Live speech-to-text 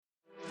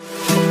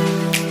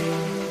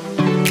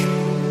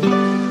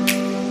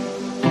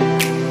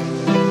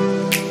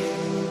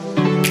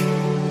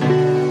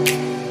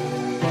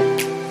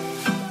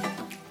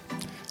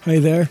Hi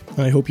there,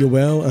 I hope you're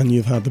well and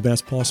you've had the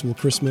best possible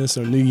Christmas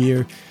or New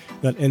Year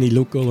that any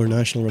local or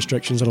national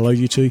restrictions allow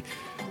you to.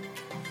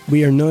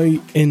 We are now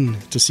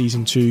into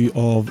season 2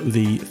 of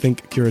the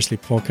Think Curiously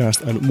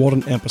podcast, and what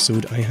an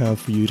episode I have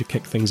for you to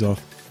kick things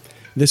off.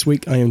 This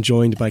week I am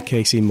joined by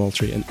KC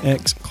Moultrie, an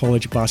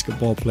ex-college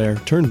basketball player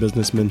turned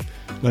businessman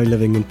now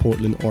living in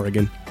Portland,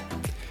 Oregon.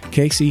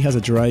 KC has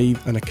a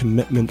drive and a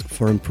commitment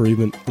for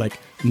improvement like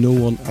no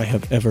one I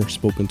have ever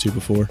spoken to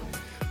before.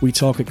 We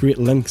talk at great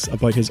lengths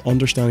about his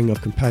understanding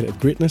of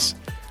competitive greatness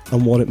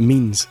and what it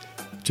means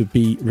to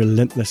be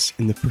relentless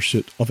in the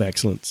pursuit of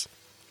excellence.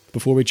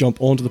 Before we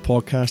jump onto the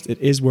podcast, it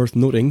is worth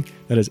noting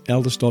that his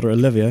eldest daughter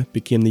Olivia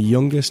became the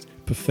youngest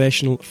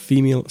professional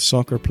female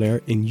soccer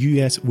player in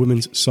US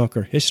women's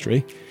soccer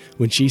history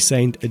when she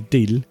signed a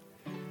deal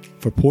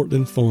for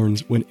Portland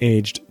Thorns when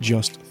aged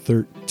just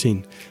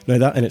 13. Now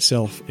that in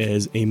itself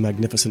is a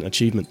magnificent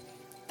achievement.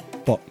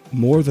 But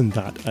more than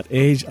that, at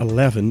age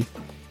 11,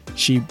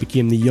 she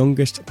became the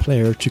youngest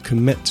player to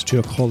commit to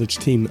a college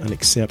team and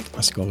accept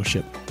a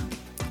scholarship.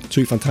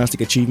 Two fantastic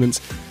achievements,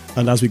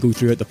 and as we go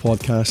throughout the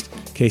podcast,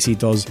 Casey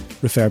does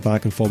refer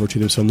back and forward to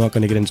them, so I'm not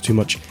going to get into too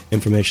much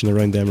information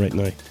around them right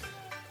now.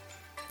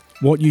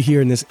 What you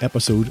hear in this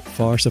episode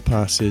far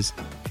surpasses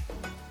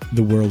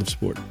the world of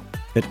sport.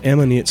 It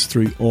emanates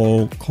through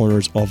all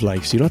corners of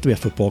life, so you don't have to be a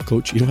football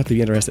coach, you don't have to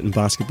be interested in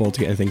basketball to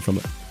get anything from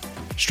it.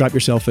 Strap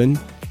yourself in,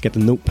 get the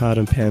notepad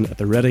and pen at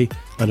the ready,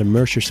 and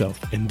immerse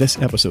yourself in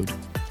this episode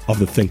of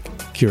the Think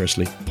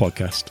Curiously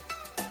podcast.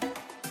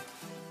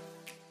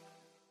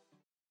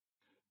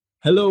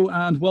 Hello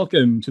and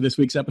welcome to this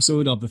week's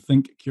episode of the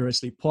Think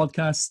Curiously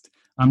podcast.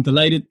 I'm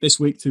delighted this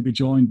week to be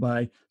joined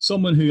by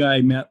someone who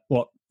I met,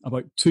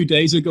 about 2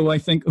 days ago, I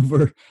think,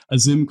 over a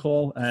Zoom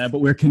call.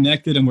 But we're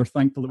connected and we're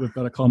thankful that we've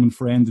got a common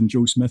friend in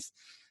Joe Smith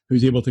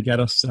who's able to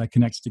get us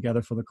connected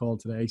together for the call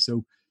today.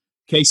 So,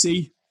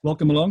 KC,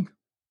 welcome along.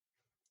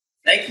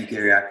 Thank you,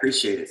 Gary. I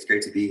appreciate it. It's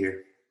great to be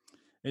here.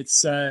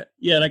 It's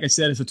like I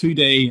said, it's a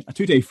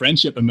two-day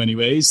friendship in many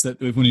ways that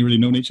we've only really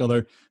known each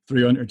other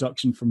through an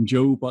introduction from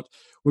Joe. But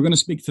we're going to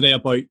speak today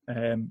about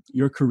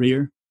your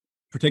career,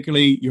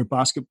 particularly your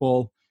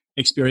basketball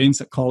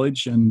experience at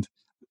college and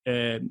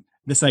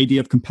this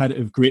idea of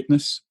competitive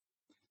greatness,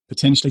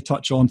 potentially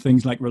touch on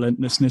things like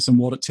relentlessness and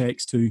what it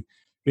takes to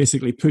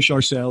basically push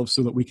ourselves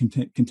so that we can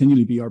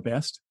continually be our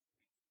best.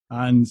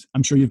 And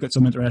I'm sure you've got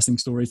some interesting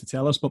stories to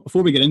tell us. But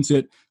before we get into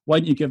it, why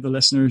don't you give the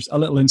listeners a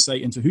little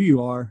insight into who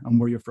you are and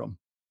where you're from?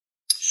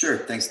 Sure.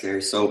 Thanks,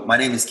 Gary. So my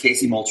name is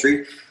KC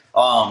Moultrie.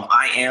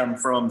 I am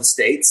from the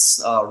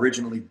States,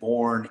 originally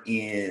born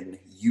in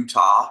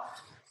Utah.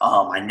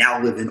 I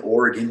now live in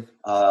Oregon,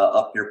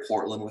 up near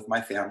Portland with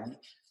my family.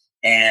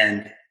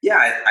 And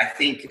I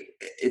think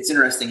it's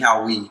interesting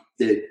how we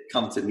did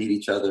come to meet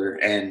each other,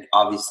 and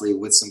obviously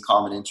with some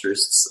common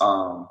interests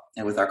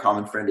and with our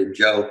common friend in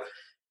Joe.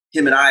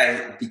 Him and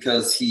I,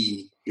 because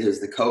he is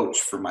the coach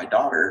for my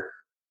daughter,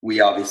 we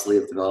obviously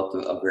have developed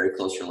a very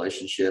close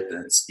relationship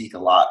and speak a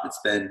lot. It's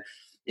been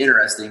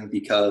interesting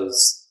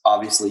because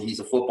obviously he's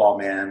a football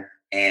man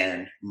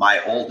and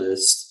my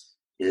oldest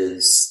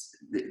is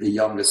the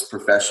youngest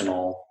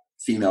professional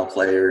female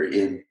player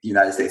in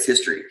United States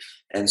history.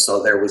 And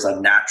so there was a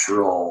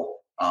natural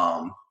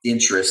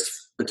interest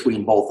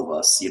between both of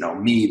us,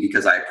 me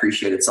because I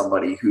appreciated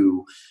somebody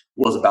who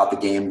was about the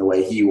game the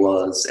way he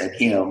was, and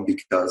him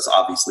because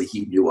obviously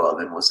he knew of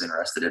and was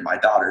interested in my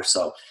daughter.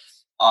 So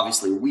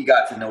obviously we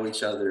got to know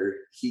each other.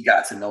 He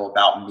got to know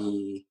about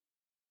me,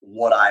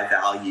 what I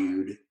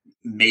valued,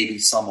 maybe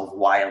some of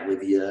why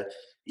Olivia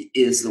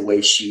is the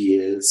way she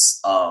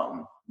is,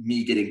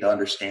 me getting to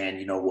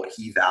understand, what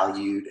he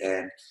valued,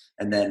 and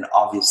then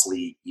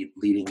obviously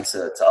leading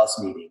to us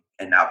meeting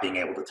and now being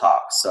able to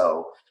talk.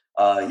 So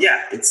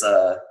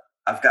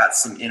I've got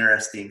some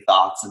interesting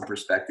thoughts and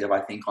perspective, I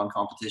think, on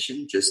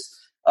competition, just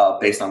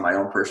based on my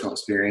own personal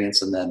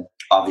experience, and then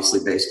obviously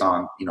based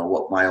on,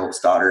 what my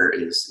oldest daughter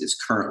is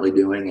currently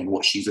doing and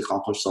what she's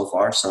accomplished so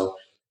far. So,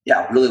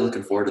 really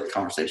looking forward to the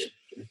conversation.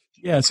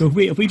 Yeah, so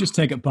if we just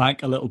take it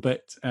back a little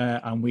bit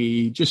and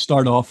we just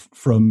start off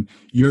from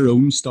your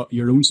own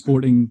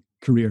sporting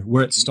career,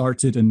 where it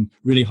started and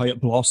really how it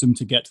blossomed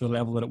to get to the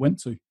level that it went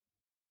to.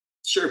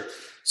 Sure.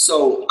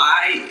 So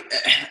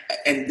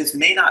and this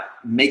may not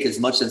make as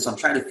much sense. I'm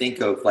trying to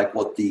think of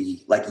what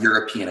the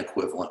European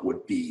equivalent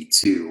would be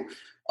to,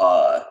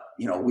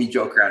 we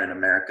joke around in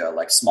America,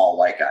 small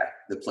white guy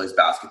that plays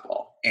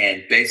basketball.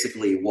 And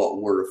basically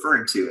what we're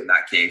referring to in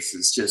that case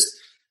is just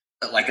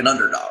like an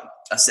underdog,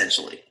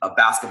 essentially.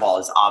 Basketball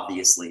is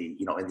obviously,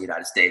 in the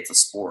United States, a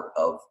sport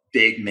of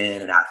big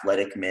men and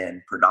athletic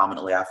men,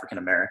 predominantly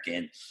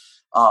African-American.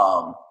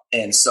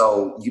 And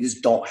so you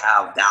just don't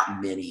have that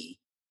many,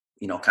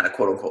 kind of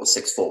quote unquote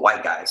 6 foot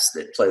white guys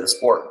that play the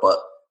sport. But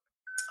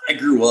I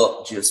grew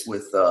up just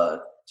with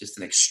just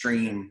an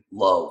extreme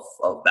love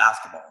of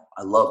basketball.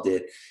 I loved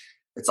it.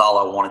 It's all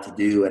I wanted to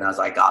do. And as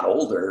I got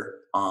older,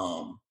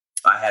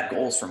 I had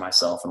goals for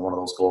myself. And one of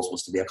those goals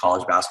was to be a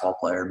college basketball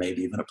player,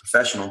 maybe even a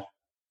professional.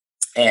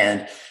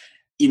 And,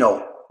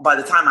 by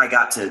the time I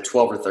got to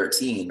 12 or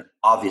 13,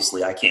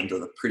 obviously I came to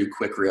the pretty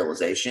quick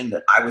realization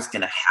that I was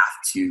going to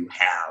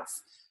have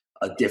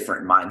a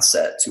different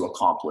mindset to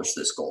accomplish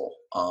this goal.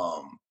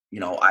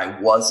 I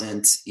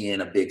wasn't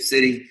in a big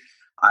city.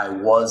 I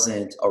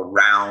wasn't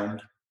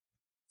around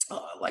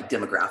like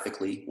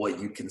demographically what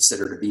you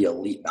consider to be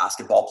elite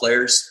basketball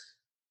players,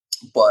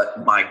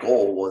 but my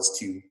goal was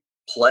to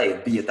play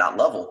and be at that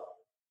level.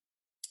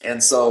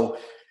 And so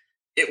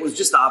it was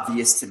just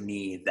obvious to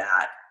me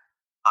that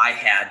I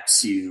had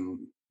to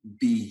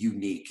be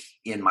unique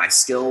in my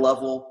skill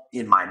level,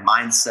 in my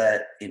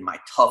mindset, in my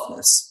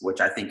toughness,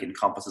 which I think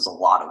encompasses a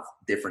lot of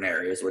different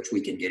areas, which we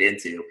can get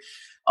into,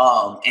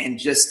 and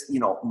just,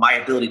 my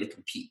ability to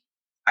compete.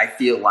 I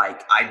feel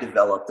like I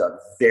developed a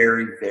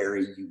very,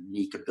 very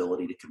unique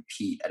ability to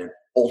compete at an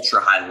ultra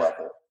high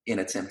level in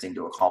attempting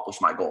to accomplish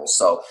my goals.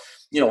 So,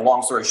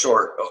 long story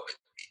short,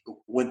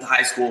 went to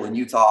high school in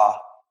Utah,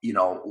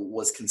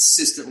 was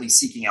consistently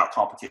seeking out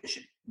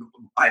competition.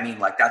 I mean,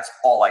 like, that's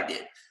all I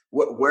did.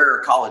 Where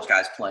are college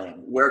guys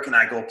playing? Where can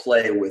I go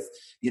play with,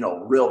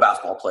 real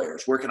basketball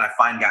players? Where can I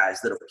find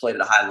guys that have played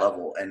at a high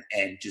level,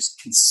 and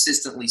just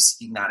consistently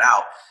seeking that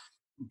out,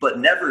 but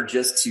never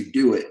just to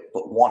do it,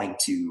 but wanting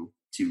to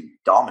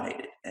dominate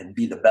it and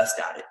be the best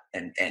at it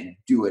and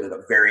do it at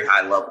a very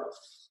high level.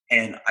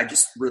 And I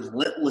just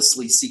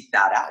relentlessly seek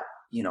that out,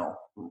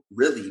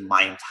 really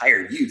my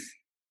entire youth.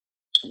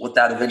 What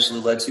that eventually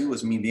led to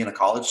was me being a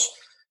college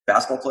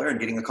basketball player and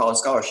getting a college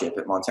scholarship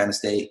at Montana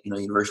State,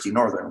 University of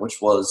Northern,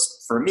 which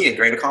was for me a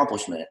great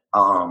accomplishment.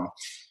 From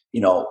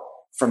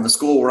the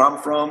school where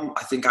I'm from,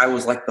 I think I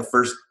was like the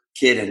first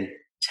kid in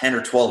 10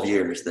 or 12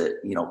 years that,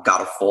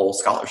 got a full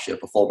scholarship,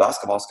 a full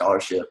basketball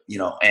scholarship,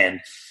 and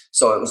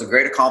so it was a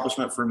great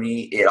accomplishment for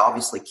me. It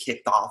obviously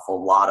kicked off a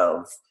lot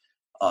of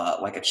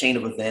like a chain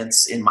of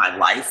events in my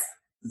life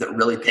that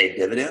really paid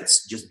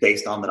dividends, just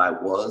based on that I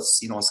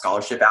was, a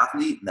scholarship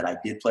athlete and that I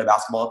did play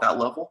basketball at that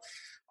level.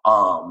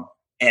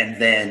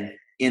 And then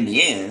in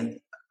the end,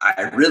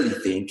 I really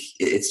think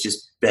it's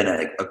just been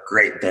a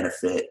great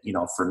benefit,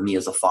 for me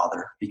as a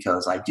father,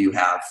 because I do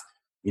have,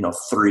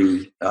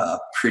 3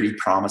 pretty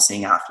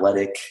promising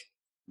athletic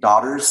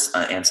daughters,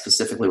 and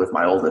specifically with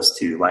my oldest,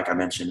 who, like I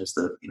mentioned, is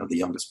the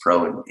youngest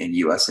pro in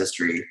U.S.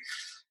 history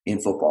in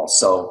football.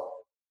 So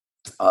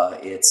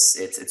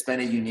it's been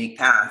a unique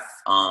path,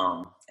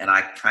 and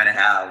I kind of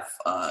have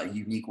a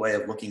unique way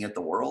of looking at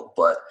the world.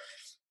 But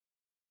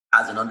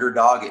as an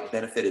underdog, it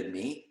benefited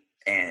me,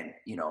 and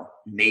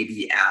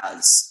maybe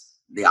as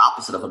the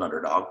opposite of an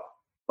underdog,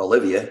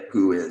 Olivia,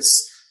 who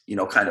is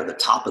kind of the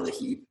top of the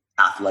heap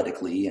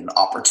athletically and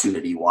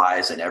opportunity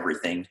wise and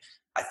everything,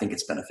 I think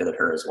it's benefited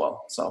her as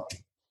well. So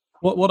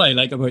what I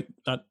like about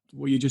that,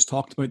 what you just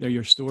talked about there,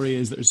 your story,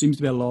 is that there seems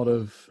to be a lot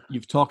of,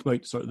 you've talked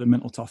about sort of the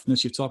mental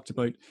toughness. You've talked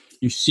about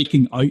you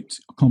seeking out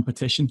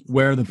competition,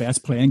 where the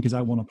best playing, because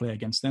I want to play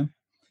against them.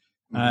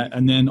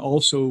 And then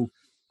also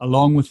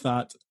along with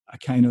that, a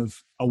kind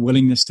of a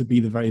willingness to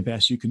be the very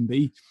best you can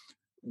be.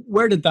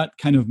 Where did that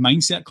kind of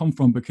mindset come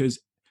from? Because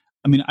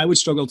I mean, I would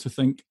struggle to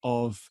think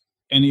of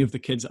any of the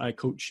kids that I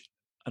coach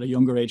at a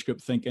younger age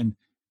group thinking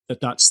that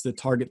that's the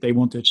target they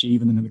want to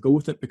achieve and then they go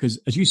with it. Because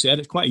as you said,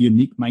 it's quite a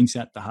unique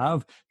mindset to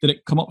have. Did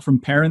it come up from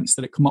parents?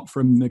 Did it come up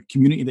from the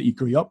community that you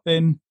grew up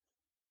in?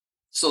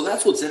 So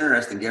that's what's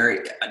interesting, Gary.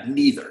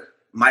 Neither.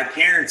 My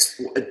parents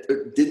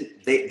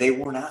didn't, they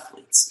weren't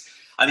athletes.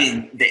 I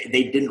mean,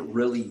 they didn't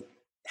really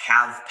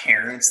have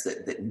parents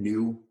that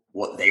knew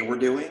what they were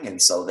doing.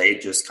 And so they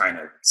just kind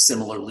of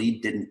similarly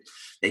didn't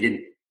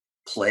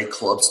play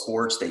club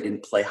sports. They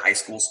didn't play high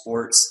school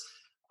sports.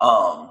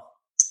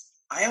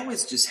 I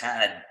always just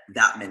had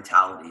that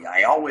mentality.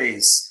 I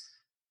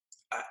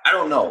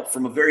don't know,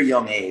 from a very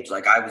young age,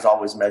 like I was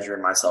always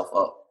measuring myself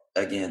up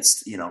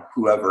against,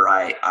 whoever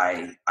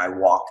I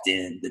walked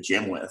in the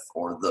gym with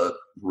or the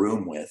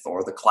room with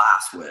or the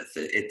class with.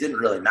 It didn't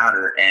really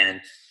matter. And,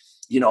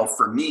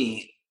 for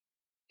me,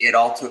 it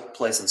all took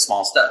place in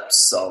small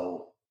steps.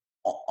 So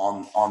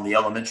on the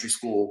elementary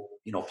school,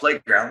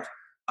 playground,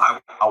 I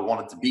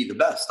wanted to be the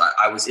best.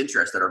 I was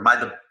interested. Am I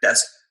the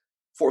best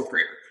fourth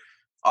grader?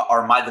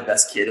 Am I the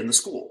best kid in the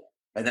school?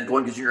 And then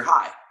going to junior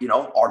high,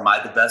 am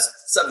I the best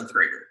seventh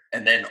grader?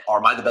 And then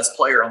am I the best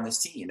player on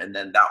this team? And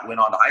then that went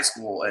on to high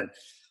school. And,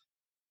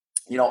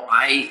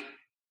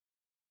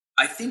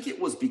 I think it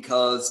was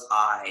because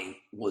I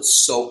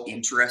was so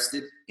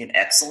interested in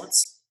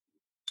excellence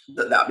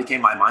that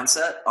became my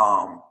mindset.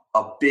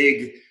 A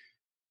big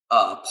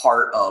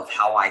part of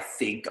how I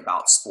think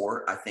about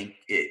sport, I think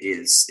it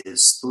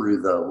is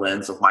through the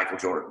lens of Michael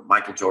Jordan.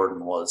 Michael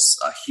Jordan was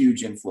a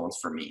huge influence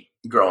for me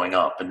growing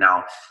up. And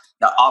now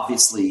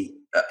obviously,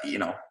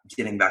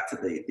 getting back to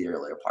the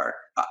earlier part,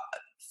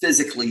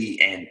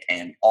 physically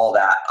and all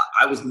that,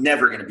 I was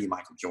never going to be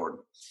Michael Jordan,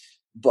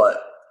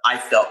 but I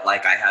felt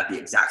like I had the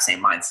exact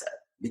same mindset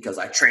because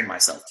I trained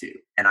myself to,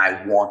 and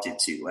I wanted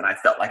to, and I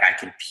felt like I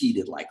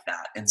competed like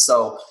that. And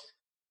so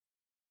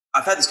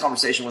I've had this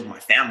conversation with my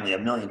family a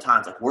million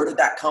times. Like, where did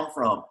that come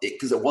from?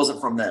 Because it wasn't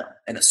from them.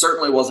 And it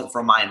certainly wasn't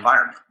from my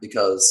environment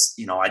because,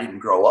 I didn't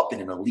grow up in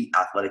an elite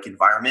athletic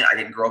environment. I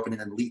didn't grow up in an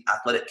elite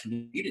athletic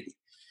community.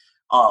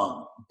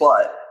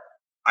 But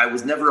I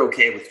was never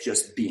okay with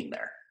just being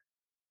there.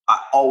 I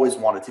always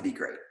wanted to be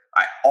great.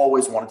 I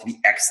always wanted to be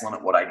excellent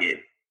at what I did.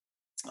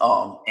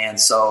 And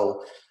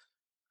so,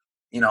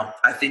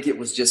 I think it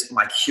was just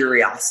my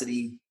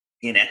curiosity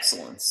in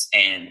excellence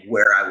and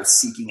where I was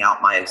seeking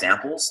out my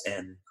examples.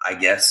 And I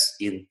guess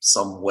in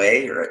some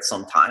way or at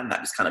some time that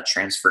just kind of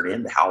transferred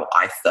into how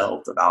I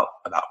felt about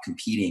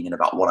competing and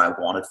about what I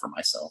wanted for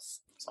myself.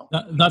 So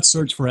that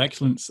search for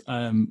excellence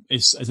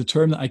is a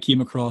term that I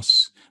came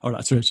across, or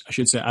I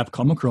should say I've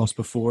come across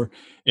before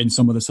in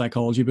some of the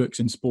psychology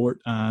books in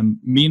sport,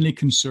 mainly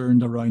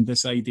concerned around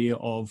this idea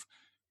of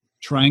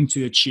trying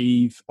to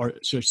achieve, or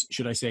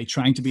should I say,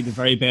 trying to be the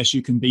very best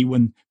you can be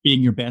when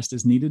being your best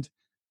is needed.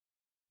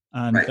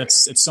 And right.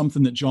 It's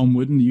something that John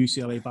Wooden, the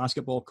UCLA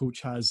basketball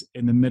coach, has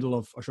in the middle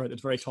of, or sorry, at the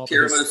very top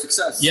pyramid of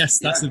success. Yes,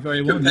 that's the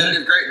very one.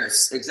 Competitive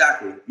greatness.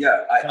 Exactly.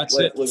 Yeah.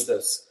 Look at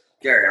this.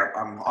 Gary,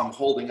 I'm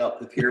holding up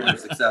the pyramid of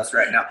success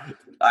right now.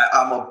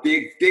 I'm a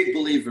big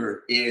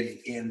believer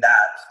in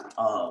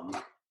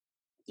that,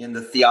 in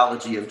the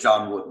theology of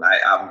John Wooden.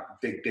 I'm a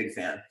big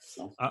fan.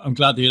 So. I'm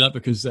glad to hear that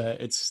because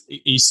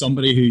he's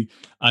somebody who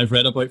I've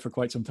read about for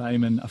quite some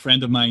time, and a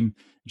friend of mine,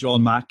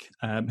 John Mack,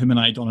 him and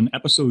I done an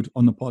episode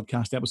on the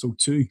podcast, episode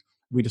 2.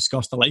 We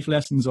discussed the life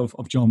lessons of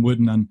John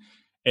Wooden, and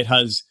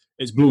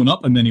it's blown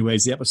up in many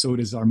ways. The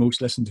episode is our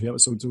most listened to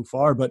episode so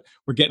far, but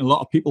we're getting a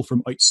lot of people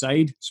from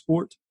outside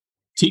sport.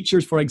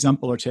 Teachers, for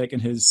example, are taking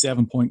his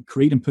 7-point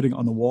creed and putting it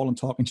on the wall and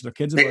talking to their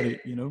kids about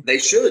it. They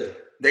should.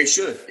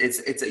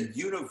 It's a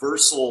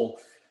universal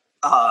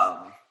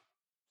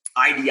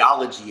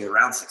ideology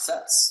around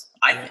success.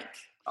 I think.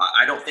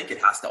 I don't think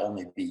it has to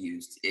only be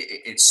used.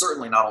 It's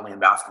certainly not only in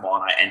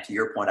basketball, and to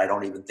your point, I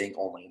don't even think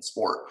only in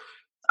sport.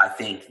 I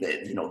think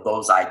that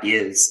those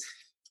ideas,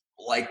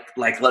 like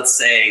let's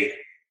say,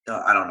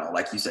 I don't know,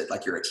 like you said,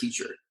 like you're a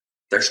teacher.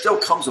 There still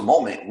comes a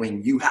moment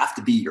when you have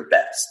to be your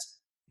best.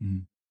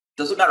 Mm.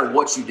 Doesn't matter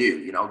what you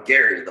do.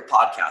 Gary, the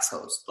podcast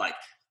host, like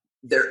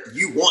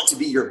you want to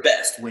be your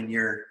best when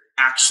you're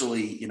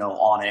actually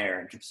on air.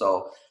 And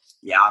so,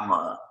 yeah, I'm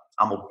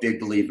a big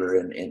believer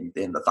in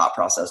the thought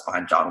process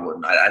behind John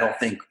Wooden. I don't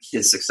think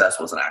his success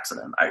was an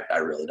accident. I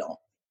really don't.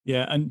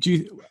 Yeah, and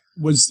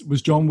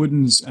was John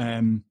Wooden's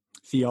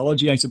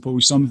theology, I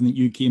suppose, something that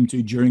you came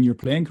to during your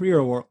playing career,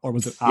 or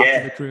was it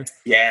after the career?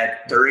 Yeah,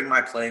 during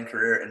my playing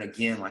career, and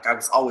again, like I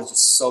was always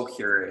just so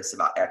curious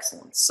about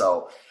excellence.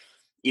 So,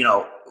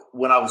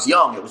 when I was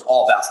young, it was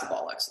all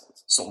basketball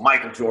excellence. So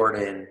Michael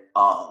Jordan,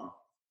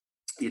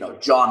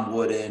 John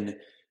Wooden.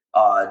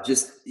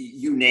 Just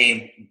you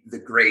name the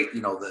great,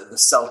 the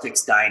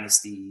Celtics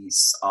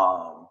dynasties,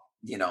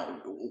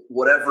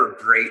 whatever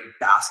great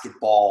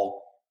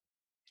basketball,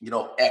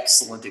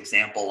 excellent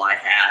example I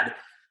had,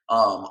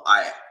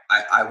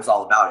 I was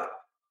all about it.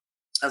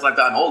 As I've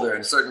gotten older,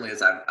 and certainly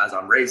as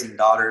I'm raising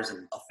daughters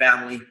and a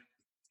family,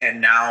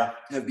 and now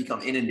have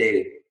become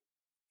inundated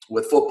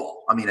with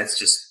football. I mean, it's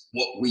just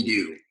what we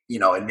do,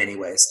 in many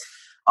ways.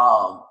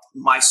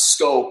 My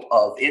scope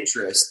of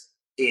interest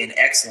in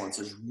excellence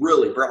is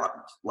really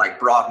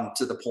broadened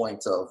to the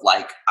point of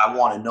I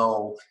want to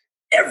know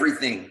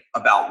everything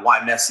about why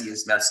Messi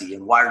is Messi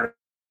and why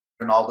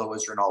Ronaldo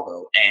is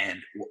Ronaldo and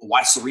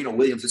why Serena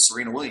Williams is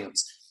Serena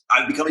Williams.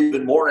 I've become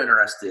even more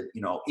interested,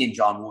 in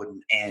John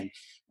Wooden and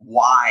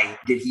why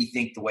did he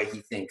think the way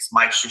he thinks?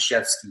 Mike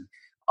Krzyzewski,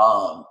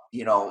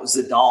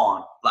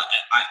 Zidane.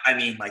 I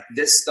mean,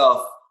 this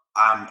stuff,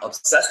 I'm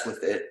obsessed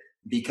with it.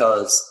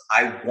 Because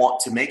I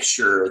want to make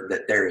sure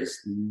that there is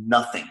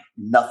nothing,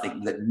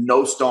 that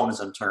no stone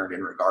is unturned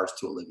in regards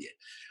to Olivia.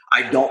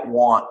 I don't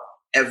want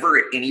ever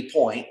at any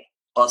point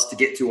us to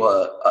get to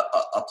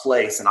a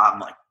place and I'm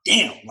like,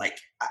 damn,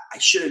 I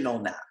should have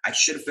known that. I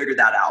should have figured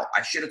that out.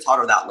 I should have taught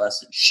her that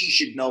lesson. She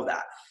should know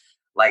that.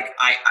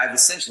 I've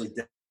essentially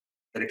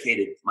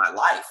dedicated my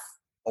life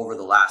over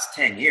the last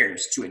 10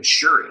 years to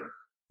ensuring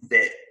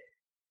that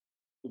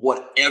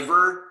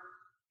whatever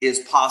is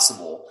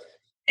possible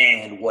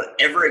and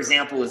whatever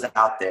example is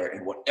out there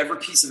and whatever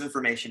piece of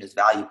information is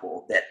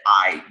valuable, that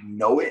I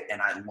know it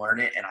and I learn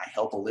it and I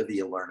help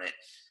Olivia learn it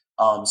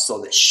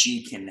so that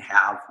she can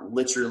have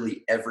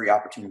literally every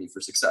opportunity for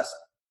success.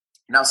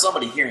 Now,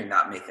 somebody hearing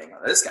that may think,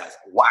 oh, this guy's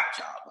a whack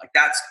job.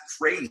 That's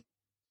crazy.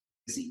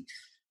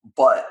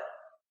 But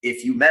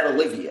if you met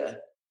Olivia,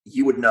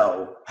 you would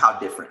know how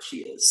different she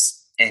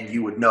is and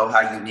you would know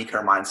how unique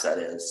her mindset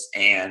is.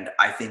 And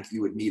I think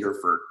you would meet her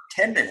for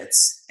 10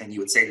 minutes and you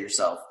would say to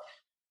yourself,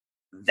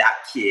 that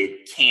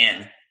kid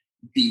can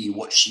be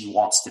what she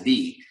wants to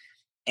be.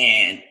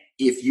 And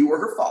if you were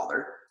her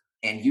father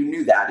and you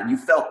knew that and you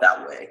felt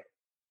that way,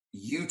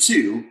 you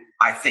too,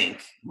 I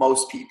think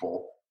most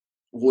people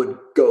would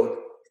go,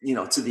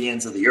 to the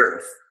ends of the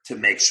earth to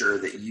make sure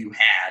that you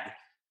had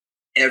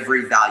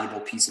every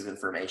valuable piece of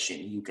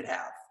information you could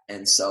have.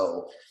 And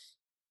so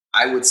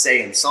I would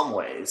say in some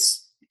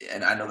ways,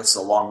 and I know this is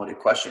a long-winded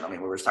question. I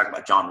mean, we were just talking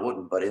about John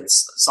Wooden, but in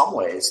some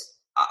ways,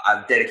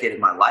 I've dedicated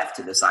my life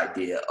to this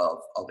idea of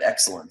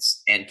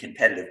excellence and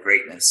competitive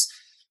greatness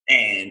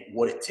and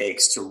what it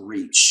takes to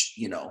reach,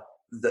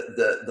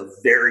 the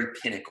very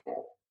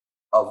pinnacle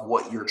of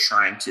what you're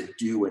trying to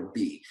do and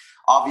be.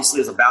 Obviously,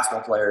 as a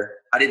basketball player,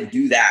 I didn't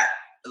do that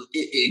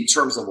in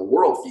terms of a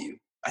worldview.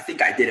 I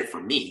think I did it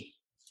for me.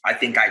 I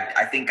think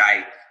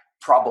I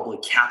probably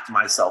capped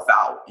myself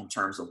out in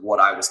terms of what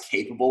I was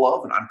capable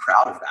of, and I'm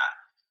proud of that.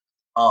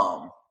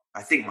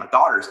 I think my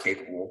daughter is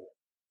capable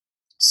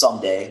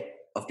someday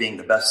of being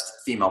the best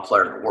female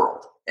player in the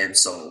world. And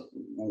so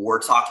we're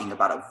talking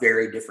about a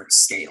very different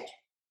scale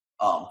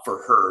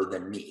for her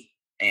than me.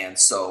 And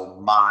so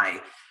my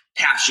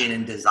passion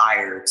and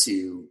desire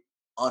to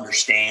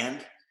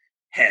understand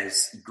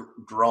has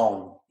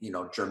grown,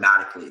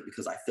 dramatically,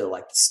 because I feel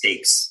like the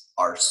stakes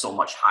are so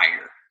much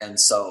higher. And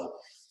so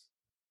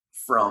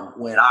from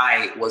when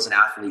I was an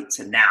athlete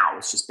to now,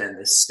 it's just been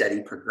this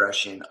steady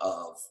progression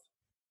of,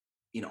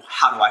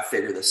 how do I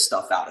figure this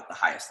stuff out at the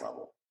highest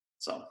level?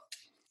 So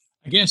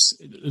I guess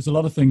there's a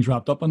lot of things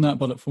wrapped up in that,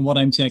 but from what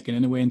I'm taking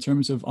anyway, in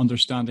terms of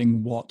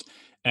understanding what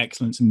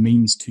excellence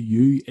means to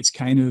you, it's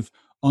kind of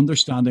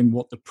understanding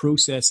what the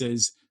process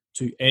is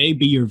to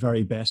be your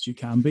very best you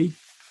can be.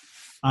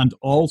 And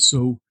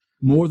also,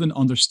 more than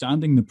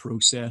understanding the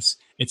process,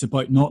 it's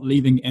about not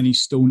leaving any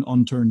stone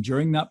unturned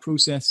during that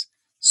process,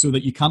 so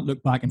that you can't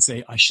look back and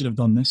say, I should have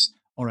done this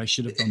or I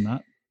should have done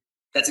that.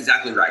 That's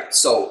exactly right.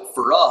 So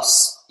for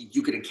us,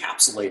 you could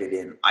encapsulate it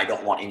in, I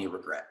don't want any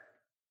regret.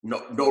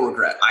 No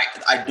regret.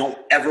 I don't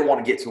ever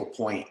want to get to a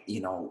point,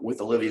 with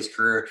Olivia's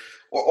career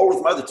or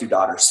with my other two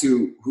daughters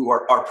who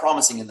are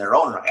promising in their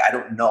own right. I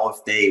don't know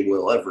if they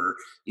will ever,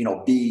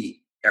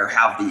 be or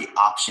have the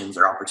options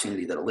or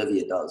opportunity that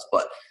Olivia does,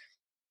 but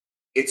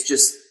it's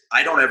just,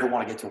 I don't ever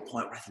want to get to a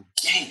point where I think,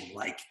 dang,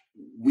 like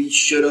we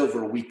should have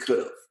or we could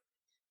have.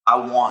 I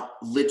want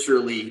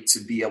literally to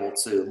be able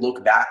to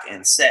look back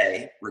and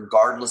say,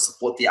 regardless of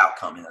what the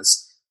outcome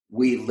is,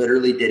 we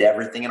literally did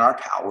everything in our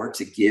power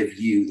to give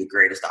you the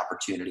greatest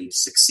opportunity to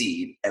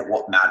succeed at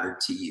what mattered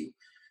to you.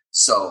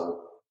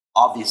 So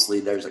obviously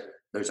there's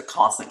a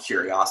constant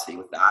curiosity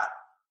with that.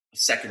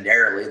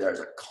 Secondarily, there's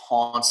a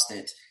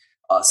constant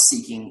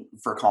seeking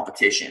for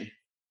competition.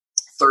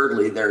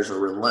 Thirdly, there's a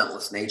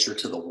relentless nature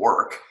to the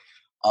work.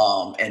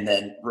 And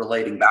then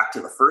relating back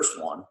to the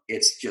first one,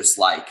 it's just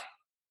like,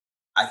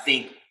 I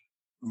think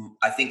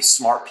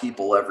smart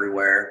people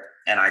everywhere,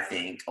 and I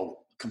think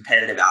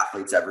competitive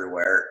athletes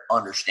everywhere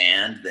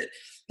understand that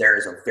there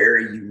is a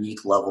very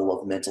unique level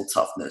of mental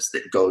toughness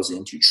that goes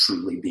into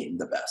truly being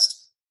the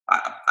best.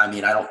 I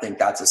mean, I don't think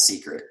that's a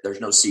secret. There's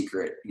no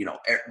secret.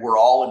 We're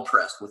all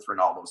impressed with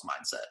Ronaldo's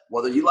mindset.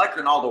 Whether you like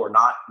Ronaldo or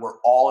not, we're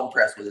all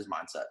impressed with his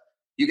mindset.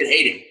 You can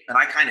hate him, and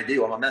I kind of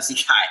do. I'm a messy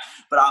guy,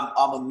 but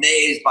I'm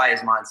amazed by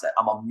his mindset.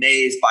 I'm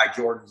amazed by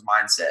Jordan's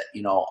mindset.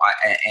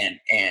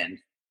 And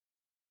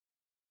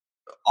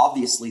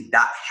obviously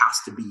that has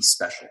to be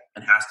special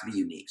and has to be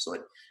unique. So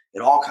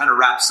it all kind of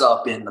wraps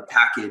up in the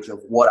package of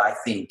what I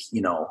think,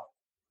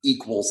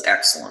 equals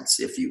excellence,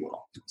 if you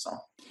will. So,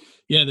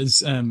 yeah,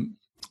 there's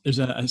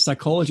a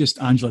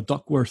psychologist, Angela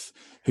Duckworth,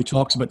 who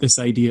talks about this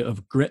idea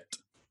of grit.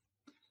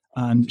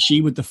 And she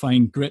would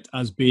define grit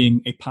as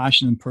being a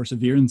passion and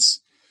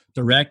perseverance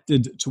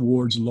directed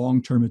towards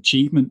long-term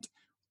achievement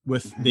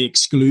with the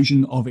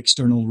exclusion of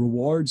external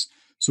rewards.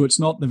 So it's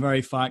not the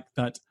very fact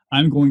that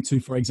I'm going to,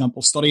 for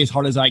example, study as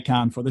hard as I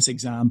can for this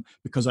exam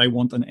because I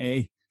want an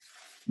A.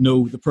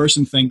 No, the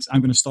person thinks I'm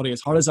going to study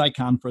as hard as I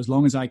can for as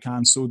long as I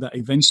can so that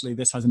eventually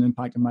this has an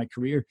impact on my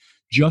career.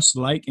 Just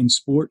like in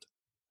sport,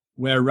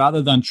 where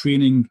rather than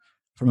training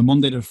from a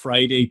Monday to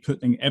Friday,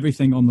 putting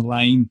everything on the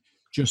line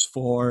just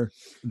for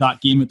that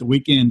game at the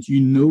weekend,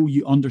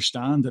 you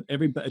understand that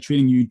every bit of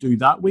training you do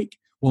that week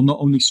will not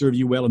only serve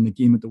you well in the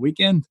game at the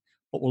weekend,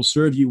 but will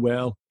serve you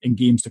well in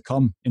games to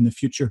come in the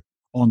future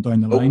on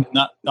down the line.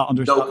 And that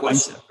understanding. No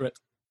question.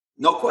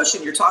 No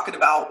question. You're talking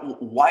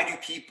about why do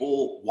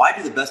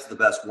the best of the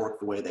best work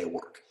the way they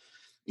work?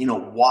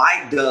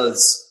 Why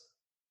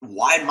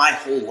my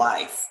whole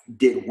life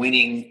did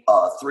winning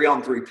a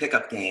 3-on-3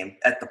 pickup game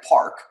at the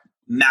park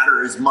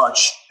matter as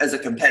much as a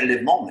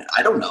competitive moment?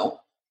 I don't know,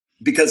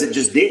 because it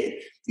just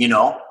did.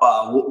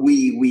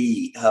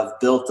 We have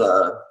built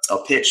a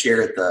pitch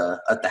here at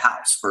the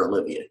house for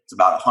Olivia. It's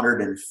about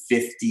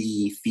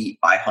 150 feet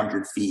by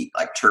 100 feet,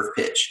 like turf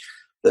pitch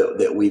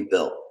that we've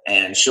built.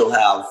 And she'll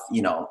have,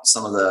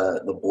 some of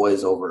the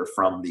boys over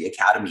from the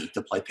academy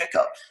to play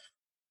pickup.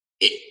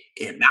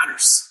 It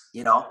matters,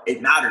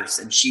 it matters.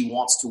 And she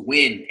wants to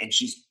win, and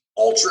she's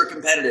ultra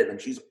competitive,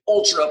 and she's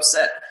ultra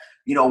upset,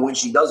 when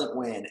she doesn't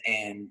win.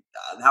 And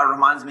that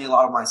reminds me a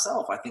lot of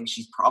myself. I think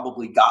she's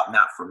probably gotten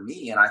that from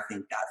me. And I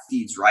think that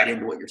feeds right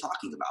into what you're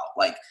talking about.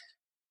 Like,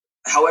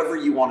 however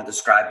you want to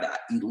describe that,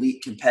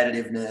 elite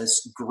competitiveness,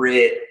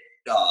 grit,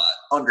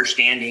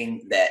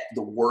 understanding that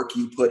the work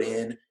you put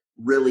in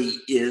really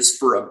is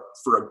for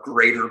a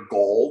greater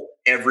goal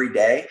every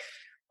day.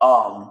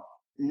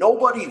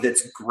 Nobody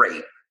that's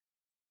great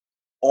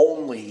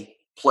only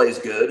plays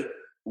good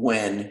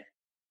when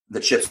the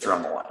chips are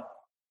on the line.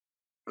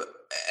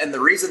 And the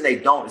reason they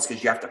don't is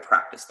because you have to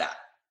practice that.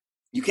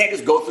 You can't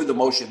just go through the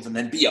motions and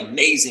then be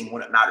amazing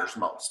when it matters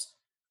most.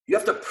 You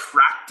have to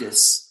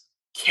practice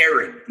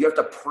caring. You have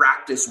to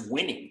practice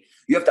winning.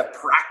 You have to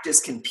practice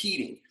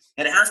competing.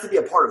 And it has to be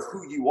a part of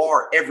who you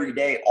are every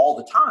day, all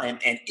the time.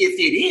 And if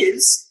it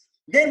is,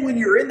 then when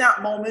you're in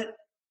that moment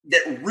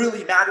that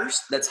really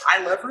matters, that's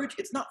high leverage,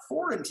 it's not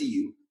foreign to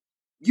you.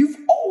 You've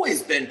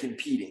always been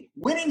competing.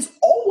 Winning's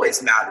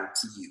always mattered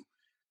to you.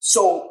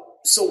 So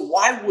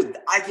why would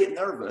I get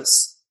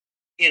nervous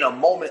in a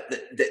moment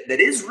that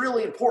is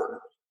really important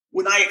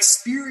when I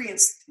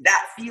experienced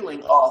that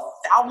feeling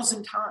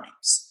 1,000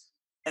 times?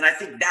 And I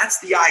think that's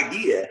the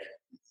idea.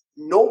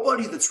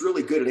 Nobody that's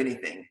really good at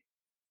anything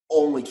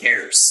only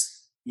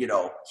cares,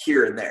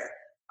 here and there.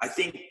 I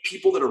think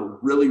people that are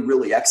really,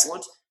 really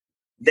excellent,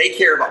 they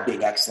care about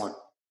being excellent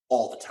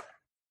all the time.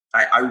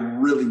 I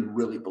really,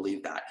 really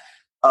believe that.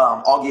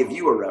 I'll give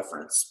you a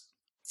reference.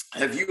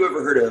 Have you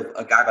ever heard of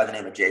a guy by the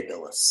name of Jay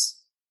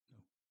Billis?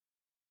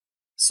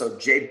 So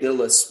Jay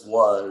Billis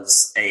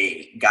was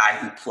a guy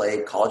who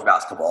played college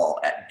basketball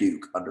at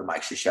Duke under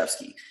Mike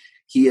Krzyzewski.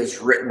 He has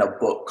written a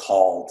book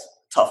called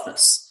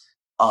Toughness.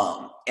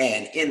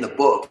 And in the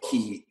book,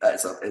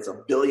 it's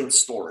a billion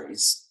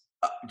stories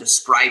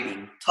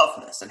describing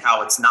toughness and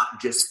how it's not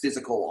just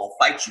physical,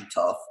 I'll fight you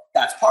tough.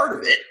 That's part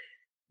of it.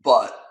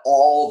 But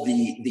all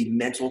the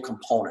mental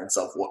components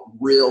of what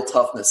real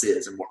toughness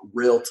is and what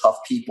real tough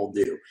people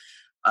do.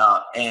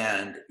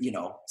 And,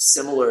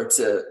 similar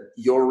to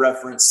your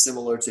reference,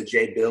 similar to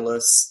Jay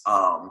Billis,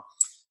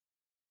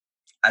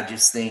 I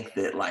just think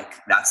that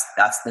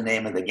that's the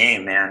name of the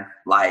game, man.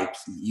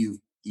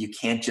 You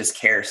can't just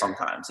care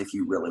sometimes if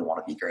you really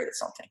want to be great at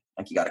something.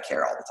 You got to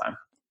care all the time.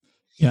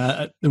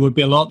 Yeah, there would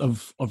be a lot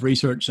of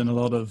research, and a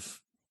lot of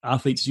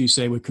athletes, you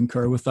say, would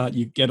concur with that.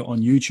 You get it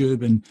on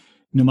YouTube, and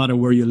no matter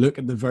where you look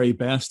at the very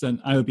best,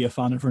 and I would be a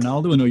fan of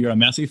Ronaldo. I know you're a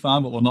Messi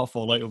fan, but we'll not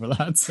fall out over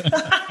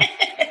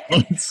that.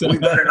 We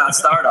better not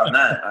start on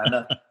that. I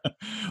know.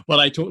 Well,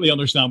 I totally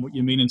understand what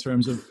you mean in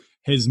terms of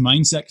his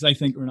mindset, because I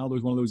think Ronaldo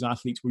is one of those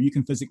athletes where you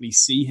can physically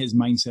see his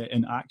mindset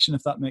in action,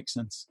 if that makes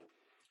sense.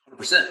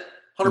 100%.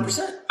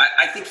 100%.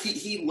 I think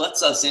he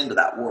lets us into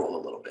that world a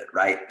little bit,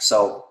 right?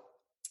 So,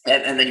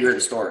 and then you hear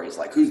the stories,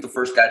 like, who's the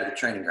first guy to the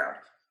training ground?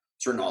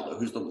 It's Ronaldo.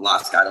 Who's the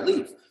last guy to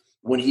leave?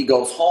 When he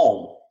goes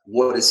home,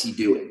 what is he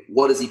doing?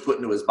 What does he put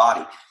into his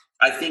body?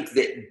 I think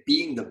that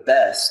being the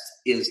best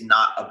is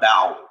not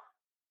about,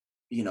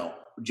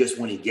 just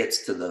when he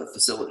gets to the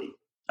facility.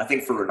 I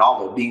think for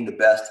Ronaldo, being the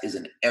best is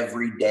an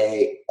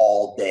everyday,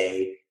 all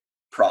day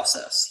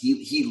process.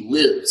 He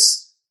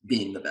lives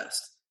being the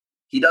best.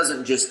 He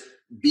doesn't just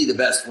be the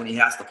best when he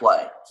has to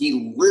play.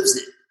 He lives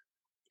it.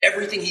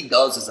 Everything he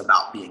does is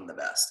about being the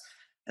best.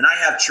 And I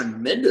have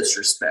tremendous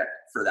respect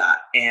for that.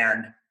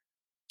 And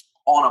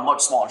on a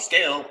much smaller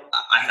scale,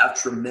 I have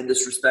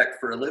tremendous respect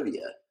for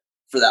Olivia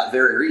for that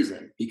very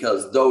reason,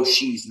 because though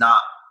she's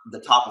not the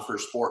top of her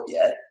sport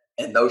yet,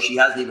 and though she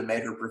hasn't even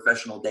made her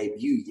professional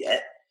debut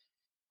yet,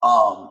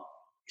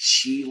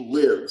 she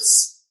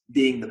lives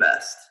being the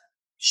best.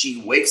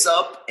 She wakes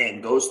up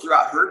and goes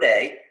throughout her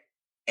day,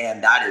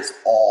 and that is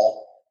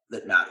all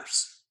that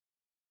matters.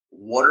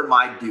 What am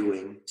I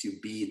doing to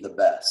be the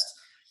best?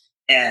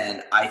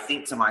 And I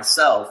think to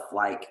myself,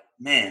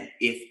 man,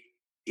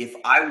 if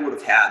I would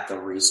have had the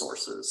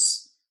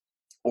resources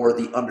or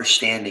the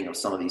understanding of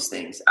some of these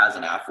things as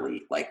an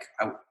athlete,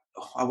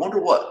 I wonder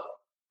what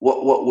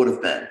would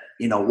have been,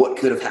 what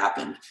could have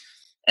happened.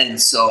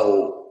 And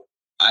so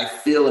I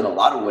feel in a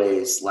lot of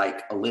ways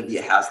like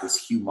Olivia has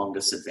this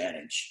humongous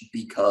advantage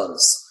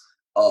because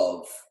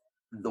of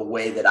the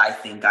way that I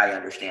think I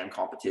understand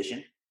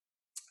competition.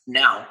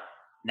 Now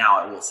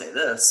I will say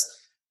this,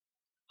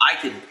 I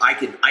could,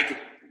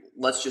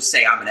 let's just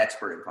say I'm an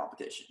expert in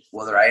competition,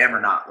 whether I am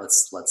or not.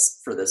 Let's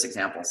for this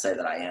example, say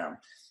that I am.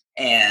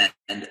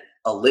 And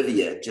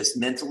Olivia just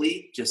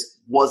mentally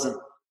just wasn't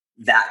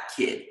that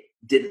kid,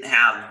 didn't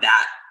have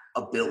that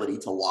ability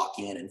to lock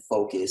in and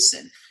focus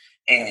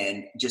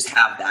and just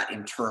have that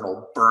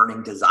internal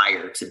burning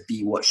desire to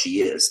be what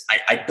she is.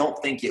 I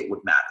don't think it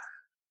would matter.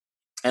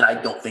 And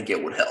I don't think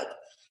it would help.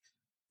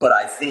 But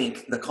I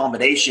think the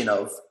combination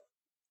of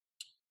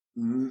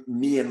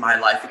me and my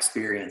life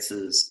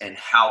experiences and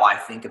how I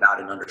think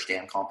about and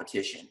understand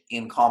competition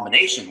in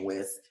combination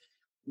with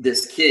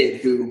this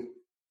kid who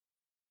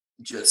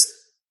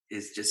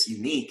is just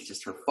unique,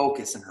 just her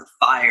focus and her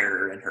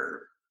fire and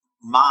her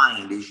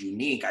mind is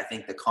unique. I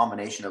think the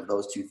combination of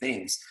those two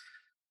things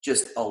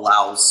just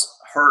allows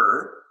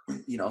her,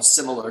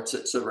 similar to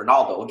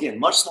Ronaldo, again,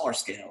 much smaller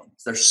scale.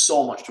 There's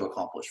so much to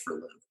accomplish for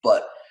Liv,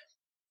 but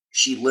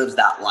she lives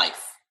that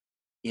life,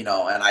 and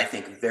I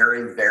think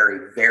very,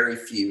 very, very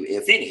few,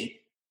 if any,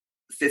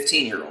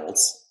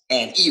 15-year-olds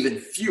and even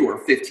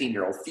fewer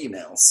 15-year-old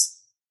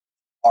females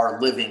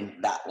are living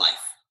that life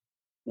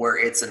where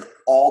it's an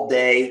all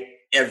day,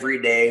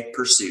 everyday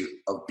pursuit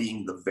of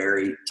being the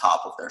very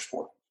top of their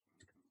sport.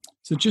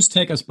 So just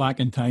take us back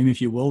in time,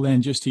 if you will,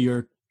 then just to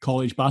your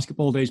college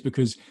basketball days?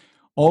 Because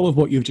all of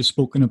what you've just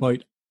spoken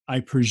about, I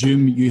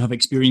presume you have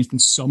experienced in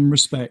some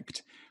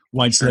respect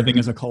whilst living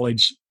as a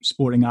college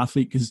sporting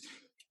athlete. Because,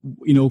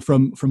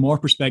 from our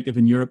perspective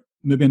in Europe,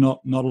 maybe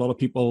not a lot of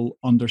people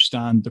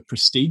understand the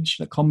prestige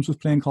that comes with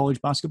playing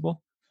college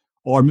basketball,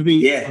 or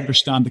maybe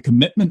understand the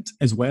commitment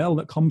as well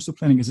that comes to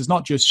playing. Because it's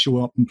not just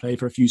show up and play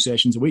for a few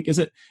sessions a week, is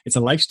it? It's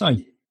a lifestyle.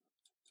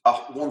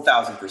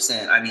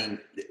 1,000%. I mean,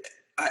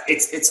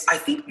 I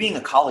think being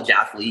a college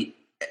athlete,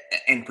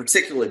 and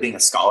particularly being a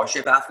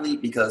scholarship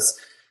athlete, because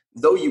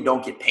though you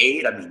don't get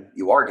paid, I mean,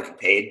 you are getting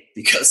paid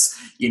because,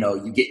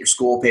 you get your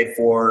school paid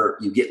for,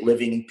 you get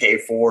living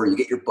paid for, you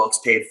get your books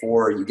paid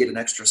for, you get an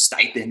extra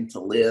stipend to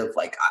live.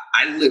 Like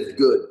I lived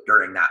good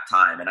during that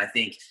time. And I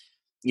think,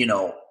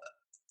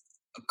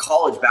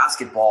 college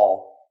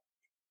basketball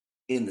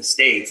in the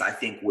States, I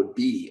think would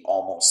be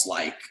almost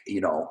like,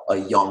 a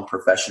young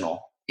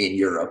professional in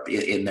Europe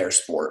in their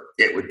sport.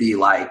 It would be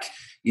like,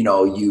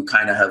 you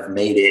kind of have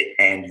made it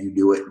and you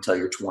do it until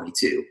you're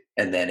 22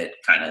 and then it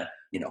kind of,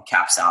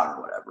 caps out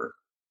or whatever.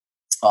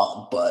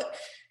 But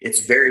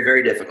it's very,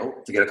 very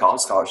difficult to get a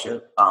college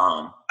scholarship.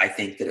 I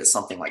think that it's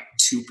something like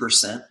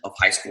 2% of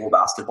high school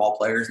basketball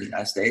players in the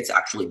United States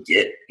actually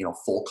get,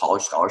 full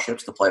college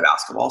scholarships to play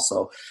basketball.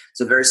 So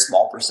it's a very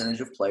small percentage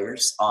of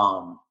players.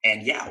 And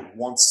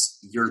once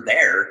you're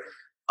there,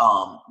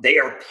 they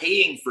are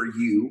paying for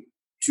you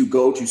to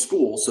go to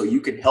school so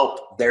you can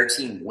help their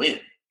team win.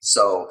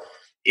 So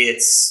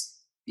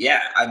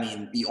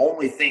the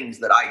only things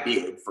that I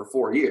did for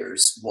 4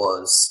 years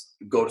was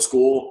go to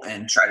school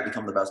and try to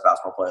become the best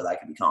basketball player that I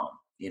could become,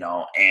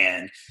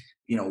 and,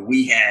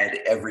 we had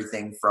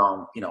everything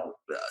from,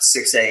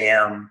 6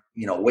 a.m.,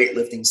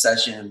 weightlifting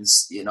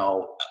sessions,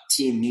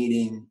 team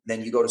meeting,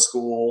 then you go to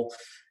school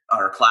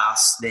or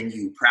class, then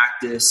you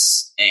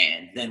practice,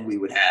 and then we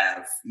would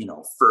have,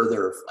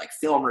 further like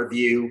film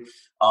review.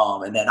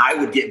 And then I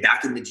would get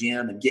back in the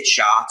gym and get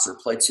shots or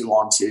play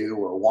 2-on-2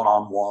 or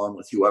 1-on-1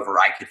 with whoever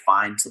I could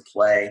find to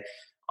play.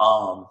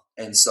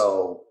 And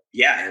so,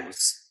 it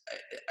was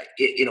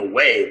in a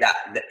way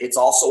that it's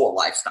also a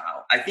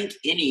lifestyle. I think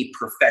any a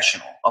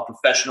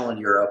professional in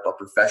Europe, a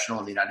professional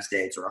in the United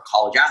States, or a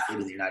college athlete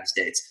in the United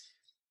States,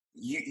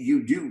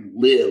 you do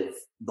live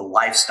the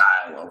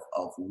lifestyle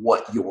of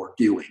what you're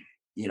doing,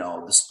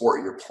 the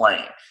sport you're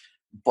playing.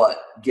 But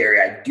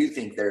Gary, I do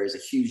think there is a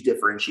huge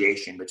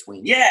differentiation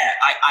between,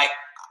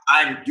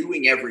 I'm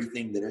doing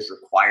everything that is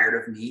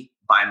required of me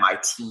by my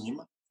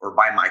team or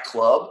by my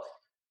club.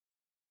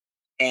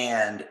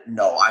 And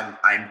no,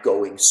 I'm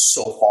going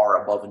so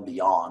far above and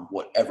beyond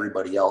what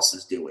everybody else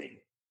is doing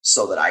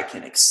so that I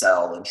can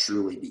excel and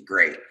truly be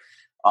great.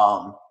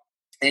 And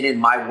in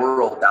my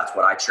world, that's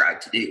what I tried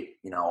to do.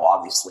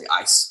 Obviously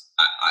I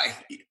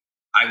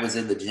was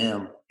in the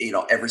gym,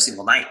 every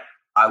single night.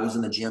 I was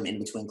in the gym in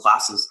between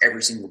classes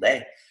every single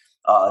day,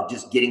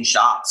 just getting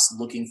shots,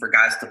 looking for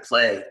guys to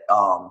play,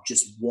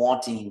 just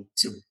wanting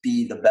to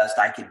be the best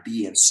I could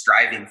be and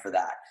striving for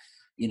that.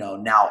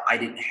 Now I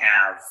didn't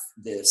have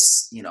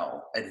this,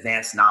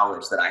 advanced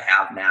knowledge that I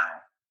have now,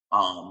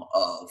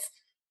 of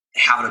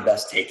how to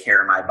best take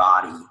care of my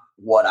body,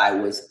 what I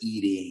was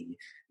eating,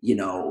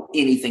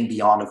 anything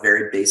beyond a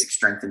very basic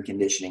strength and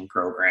conditioning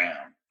program.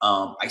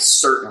 I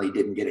certainly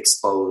didn't get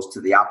exposed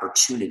to the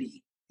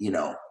opportunity,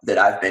 that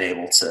I've been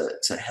able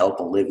to help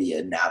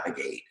Olivia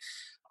navigate.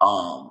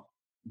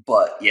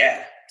 But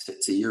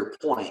to your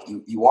point,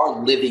 you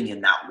are living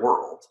in that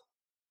world.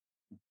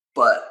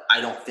 But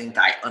I don't think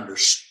I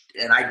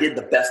understood, and I did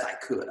the best I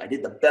could. I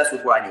did the best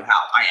with what I knew how.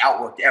 I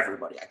outworked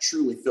everybody. I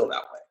truly feel that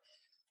way.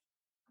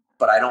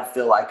 But I don't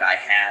feel like I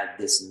had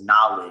this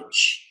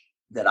knowledge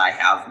that I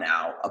have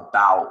now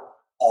about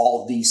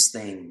all these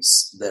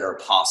things that are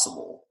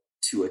possible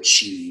to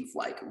achieve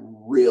like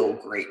real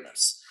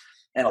greatness.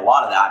 And a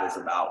lot of that is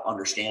about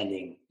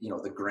understanding,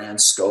 the grand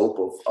scope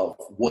of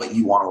what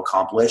you want to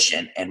accomplish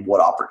and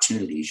what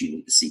opportunities you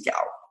need to seek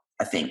out,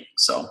 I think.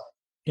 So.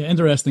 Yeah,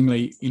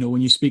 interestingly,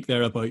 when you speak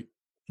there about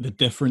the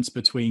difference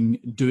between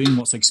doing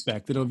what's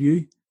expected of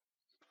you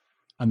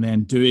and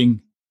then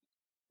doing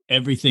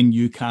everything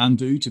you can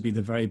do to be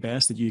the very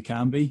best that you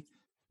can be,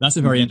 that's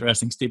a very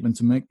interesting statement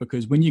to make,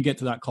 because when you get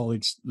to that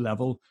college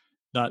level,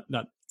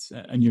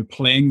 and you're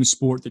playing the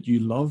sport that you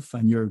love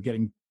and you're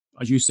getting,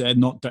 as you said,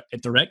 not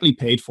directly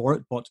paid for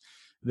it, but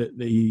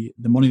the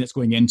money that's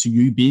going into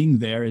you being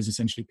there is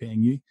essentially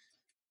paying you.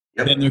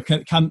 Yep. Then there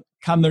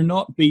can there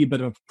not be a bit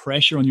of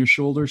pressure on your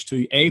shoulders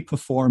to A,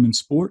 perform in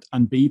sport,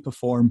 and B,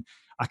 perform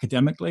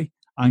academically?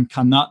 And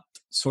can that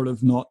sort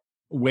of not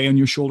weigh on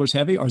your shoulders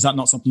heavy? Or is that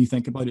not something you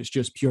think about? It's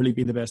just purely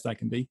be the best I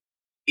can be?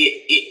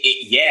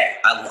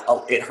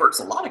 It hurts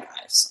a lot of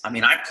guys. I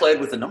mean, I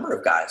played with a number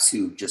of guys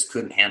who just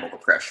couldn't handle the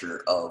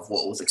pressure of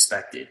what was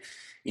expected.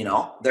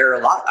 There are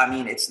a lot. I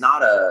mean, it's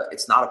not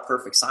a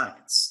perfect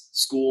science.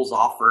 Schools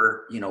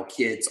offer,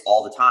 kids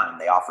all the time.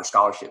 They offer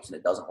scholarships and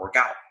it doesn't work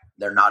out.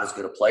 They're not as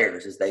good of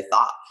players as they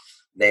thought.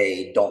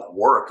 They don't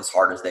work as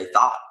hard as they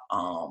thought.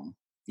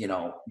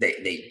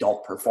 They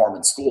don't perform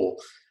in school.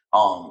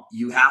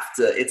 You have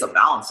to, it's a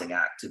balancing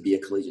act to be a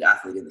collegiate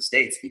athlete in the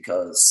States,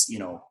 because,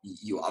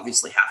 you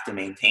obviously have to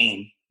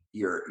maintain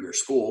your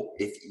school.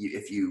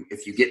 If you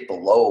get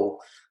below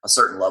a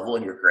certain level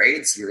in your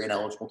grades, you're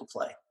ineligible to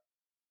play.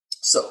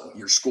 So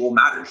your school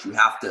matters. You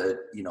have to,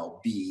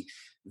 be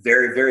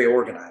very, very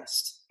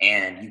organized,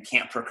 and you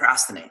can't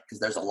procrastinate because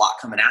there's a lot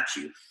coming at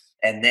you.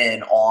 And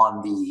then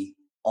on the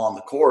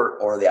court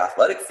or the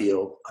athletic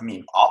field, I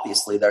mean,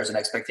 obviously there's an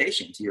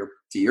expectation to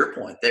your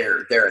point.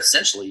 They're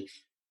essentially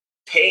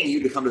paying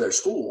you to come to their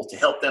school to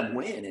help them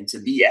win and to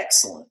be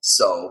excellent.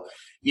 So,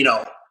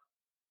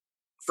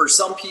 for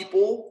some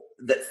people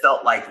that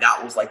felt like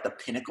that was like the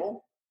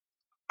pinnacle,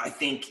 I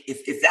think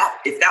if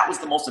that was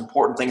the most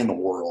important thing in the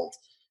world,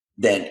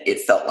 then it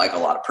felt like a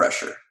lot of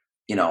pressure.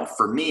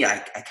 For me, I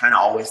kind of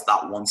always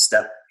thought one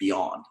step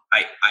beyond.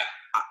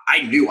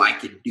 I knew I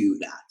could do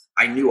that.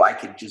 I knew I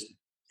could just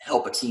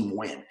help a team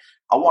win.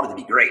 I wanted to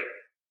be great.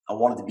 I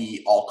wanted to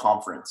be all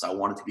conference. I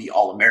wanted to be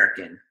all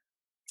American.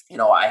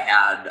 I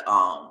had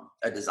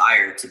a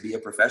desire to be a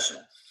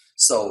professional.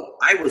 So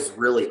I was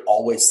really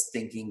always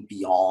thinking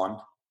beyond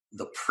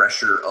the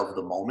pressure of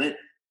the moment,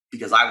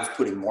 because I was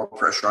putting more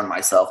pressure on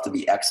myself to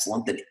be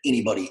excellent than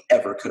anybody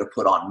ever could have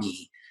put on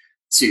me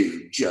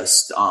to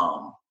just,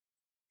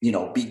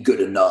 be good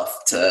enough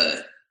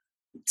to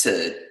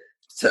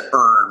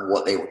earn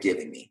what they were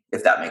giving me,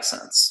 if that makes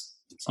sense.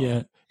 So.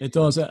 Yeah, it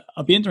does.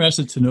 I'd be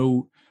interested to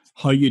know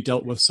how you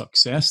dealt with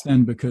success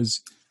then,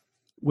 because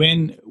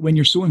when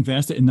you're so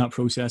invested in that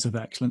process of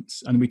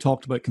excellence, and we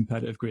talked about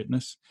competitive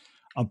greatness,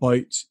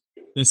 about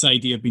this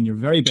idea of being your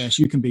very best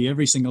you can be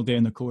every single day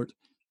in the court,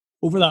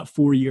 over that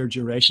 4-year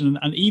duration,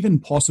 and even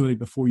possibly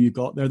before you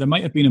got there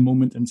might have been a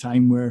moment in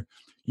time where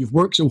you've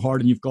worked so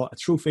hard and you've got a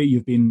trophy,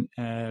 you've been,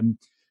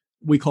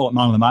 we call it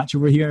man of the match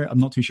over here. I'm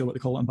not too sure what they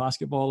call it in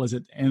basketball. Is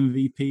it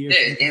MVP? Or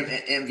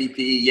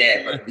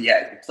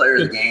MVP, player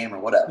of the game or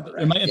whatever. Right?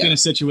 There might have been a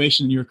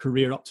situation in your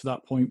career up to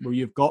that point where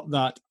you've got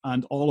that,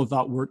 and all of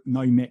that work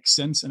now makes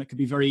sense, and it could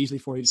be very easy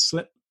for you to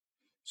slip.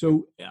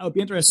 So I'd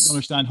be interested to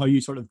understand how you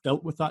sort of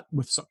dealt with that,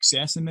 with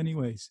success in many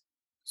ways.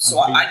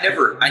 So I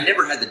never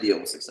had to deal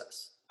with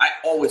success. I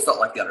always felt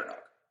like the underdog.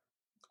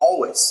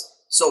 Always.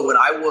 So when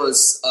I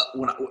was,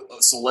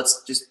 so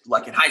let's just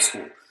like in high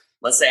school,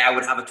 let's say I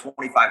would have a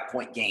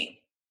 25-point game.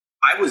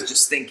 I was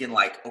just thinking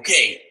like,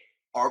 okay,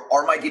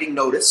 are I getting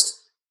noticed?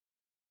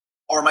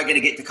 Or am I going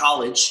to get to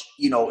college?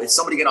 Is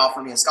somebody going to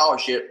offer me a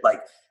scholarship?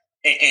 Like,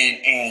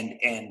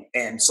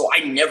 and so I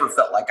never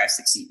felt like I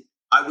succeeded.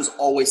 I was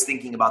always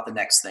thinking about the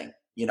next thing.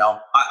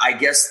 I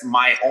guess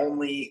my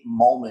only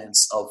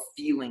moments of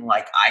feeling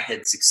like I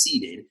had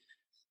succeeded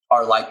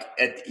are like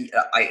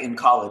in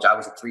college. I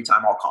was a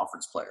 3-time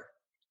all-conference player.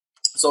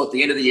 So at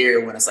the end of the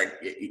year, when it's like,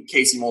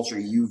 KC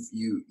Moultrie,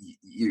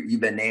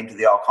 you've been named to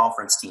the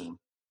all-conference team,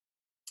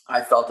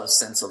 I felt a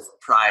sense of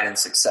pride and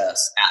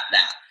success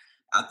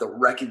at the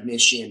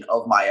recognition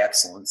of my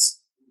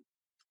excellence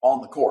on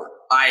the court.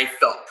 I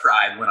felt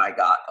pride when I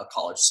got a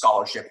college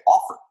scholarship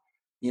offer.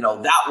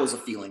 That was a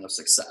feeling of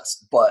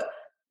success. But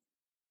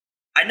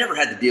I never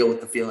had to deal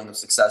with the feeling of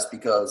success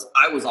because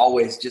I was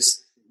always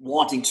just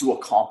wanting to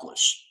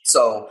accomplish.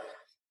 So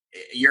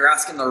you're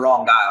asking the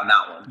wrong guy on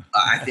that one.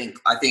 I think,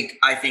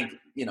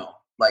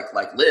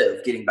 like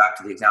Liv, getting back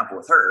to the example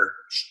with her,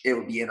 it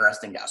would be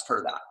interesting to ask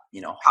her that,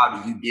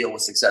 how do you deal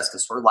with success?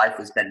 Because her life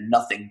has been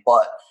nothing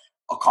but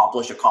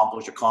accomplish, first,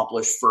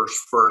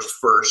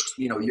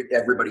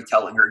 everybody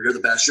telling her you're the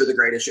best, you're the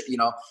greatest,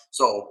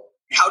 so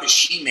how does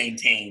she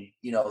maintain,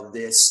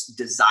 this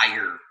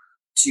desire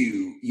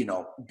to,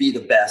 be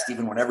the best,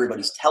 even when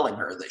everybody's telling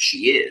her that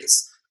she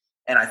is?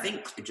 And I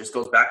think it just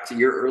goes back to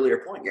your earlier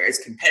point, Gary.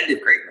 It's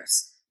competitive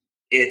greatness.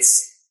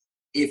 It's,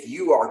 if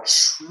you are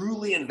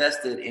truly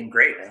invested in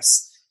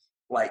greatness,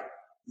 like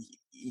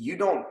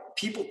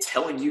people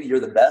telling you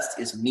you're the best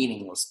is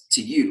meaningless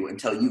to you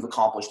until you've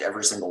accomplished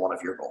every single one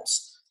of your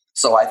goals.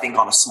 So I think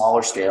on a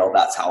smaller scale,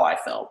 that's how I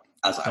felt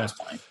as I was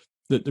playing.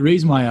 The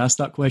reason why I asked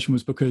that question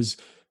was because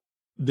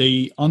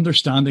the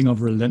understanding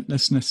of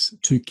relentlessness,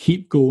 to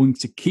keep going,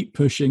 to keep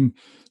pushing,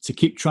 to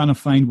keep trying to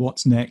find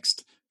what's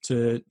next,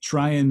 to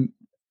try and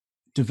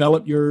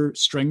develop your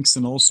strengths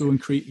and also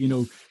increase,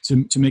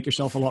 to make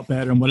yourself a lot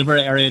better in whatever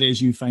area it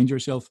is you find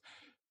yourself.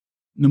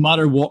 No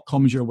matter what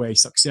comes your way,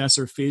 success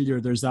or failure,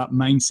 there's that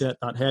mindset,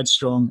 that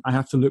headstrong, I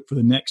have to look for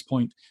the next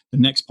point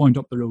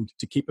up the road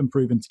to keep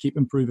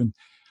improving.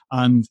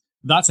 And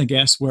that's, I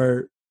guess,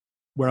 where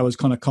I was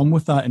going to come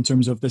with that, in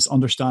terms of this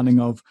understanding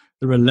of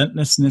the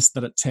relentlessness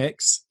that it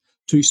takes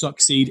to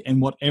succeed in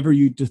whatever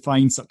you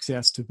define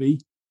success to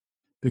be.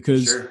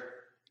 Because Sure.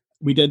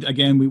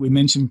 we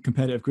mentioned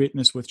competitive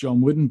greatness with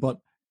John Wooden, but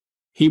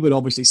he would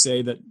obviously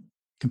say that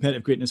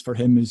competitive greatness for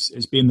him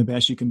is being the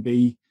best you can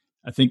be.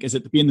 I think, is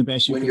it being the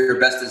best when your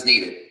best is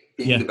needed?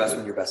 Being the best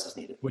when your best is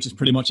needed. Which is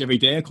pretty much every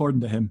day,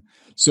 according to him.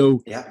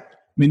 So, yeah. I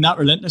mean, that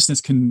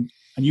relentlessness can,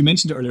 and you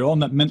mentioned it earlier on,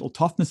 that mental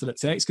toughness that it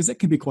takes, because it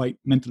can be quite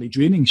mentally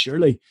draining,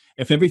 surely.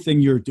 If everything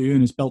you're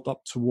doing is built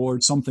up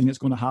towards something that's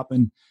going to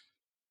happen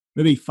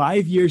maybe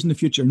 5 years in the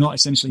future, not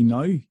essentially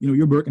now,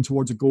 you're working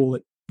towards a goal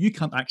that you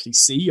can't actually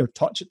see or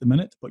touch at the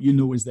minute, but you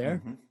know is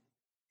there. Mm-hmm.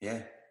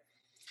 Yeah.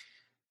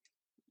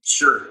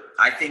 Sure.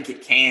 I think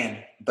it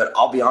can, but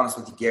I'll be honest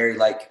with you, Gary,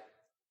 like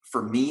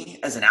for me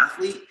as an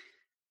athlete,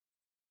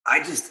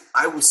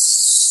 I was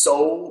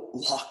so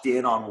locked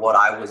in on what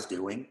I was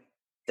doing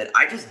that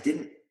I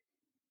didn't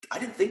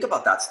think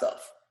about that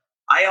stuff.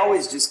 I've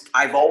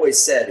always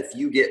said, if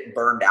you get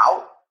burned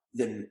out,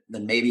 then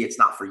maybe it's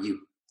not for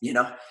you. You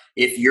know,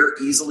 if you're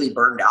easily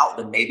burned out,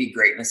 then maybe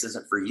greatness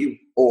isn't for you,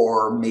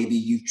 or maybe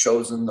you've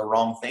chosen the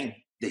wrong thing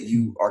that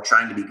you are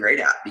trying to be great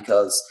at.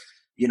 Because,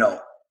 you know,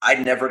 I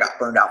never got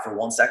burned out for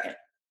 1 second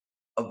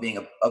of being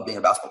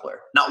a basketball player.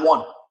 Not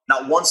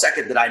 1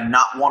 second did I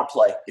not want to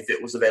play if it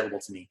was available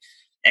to me.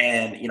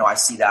 And, you know, I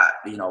see that,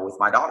 you know, with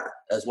my daughter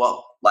as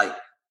well. Like,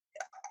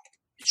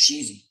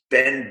 she's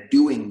been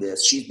doing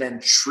this. She's been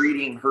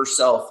treating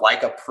herself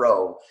like a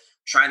pro,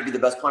 trying to be the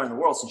best player in the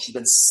world since she's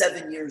been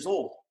 7 years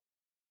old.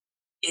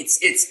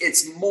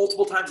 It's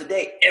multiple times a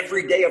day,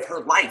 every day of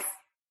her life,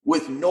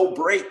 with no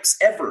breaks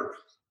ever.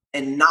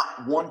 And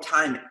not one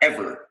time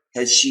ever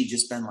has she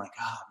just been like,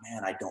 oh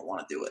man, I don't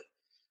want to do it.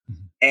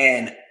 Mm-hmm.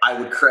 And I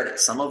would credit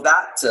some of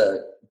that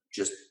to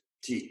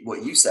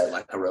what you said,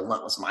 like a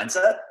relentless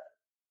mindset.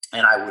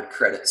 And I would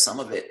credit some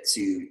of it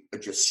to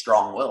just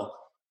strong will,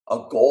 a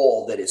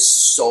goal that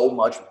is so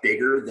much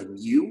bigger than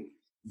you,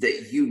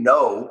 that you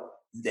know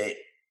that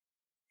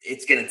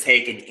it's going to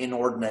take an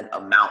inordinate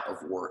amount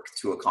of work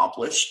to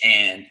accomplish.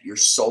 And you're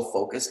so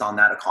focused on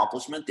that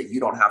accomplishment that you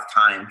don't have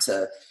time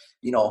to,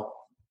 you know,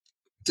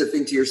 to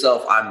think to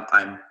yourself,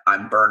 I'm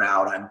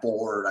burnout, I'm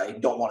bored, I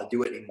don't want to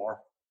do it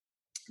anymore.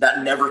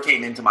 That never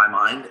came into my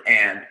mind.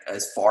 And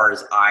as far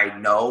as I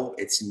know,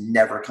 it's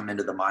never come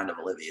into the mind of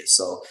Olivia.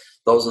 So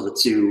those are the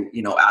two,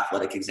 you know,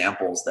 athletic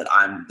examples that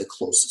I'm the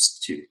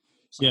closest to.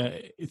 So. Yeah,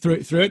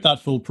 throughout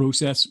that full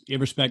process,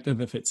 irrespective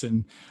if it's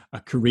in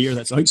a career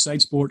that's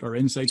outside sport or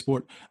inside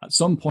sport, at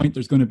some point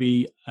there's going to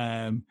be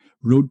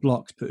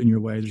roadblocks put in your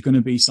way. There's going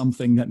to be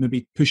something that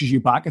maybe pushes you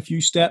back a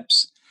few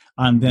steps.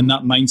 And then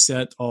that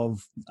mindset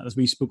of, as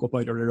we spoke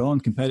about earlier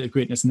on, competitive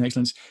greatness and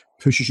excellence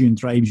pushes you and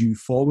drives you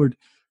forward.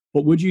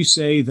 But would you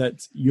say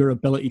that your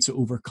ability to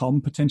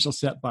overcome potential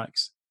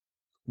setbacks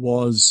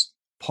was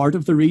part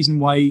of the reason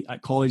why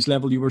at college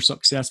level you were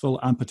successful,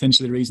 and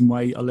potentially the reason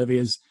why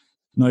Olivia's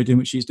now doing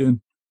what she's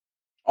doing?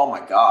 Oh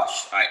my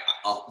gosh, I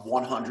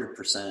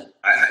 100%.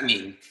 I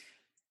mean,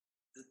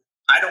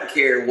 I don't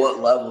care what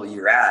level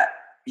you're at.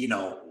 You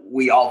know,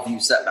 we all view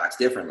setbacks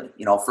differently.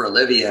 You know, for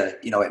Olivia,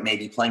 you know, it may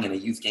be playing in a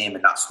youth game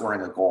and not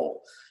scoring a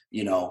goal.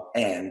 You know,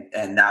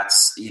 and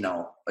that's, you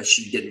know,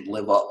 she didn't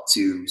live up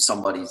to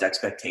somebody's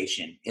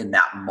expectation in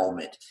that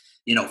moment.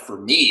 You know,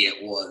 for me,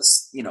 it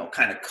was, you know,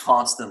 kind of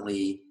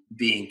constantly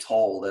being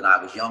told, and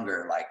I was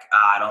younger, like,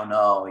 I don't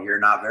know,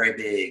 you're not very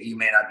big, you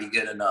may not be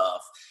good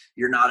enough,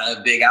 you're not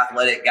a big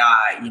athletic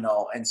guy, you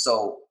know. And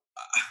so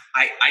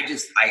I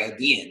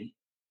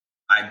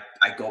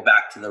go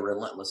back to the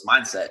relentless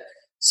mindset.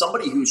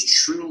 Somebody who's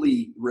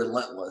truly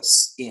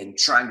relentless in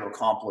trying to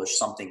accomplish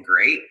something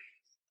great,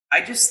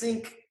 I just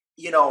think,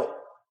 you know,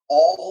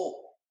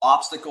 all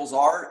obstacles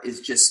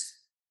it's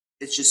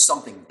just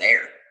something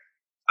there.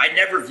 I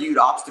never viewed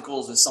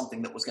obstacles as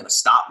something that was going to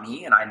stop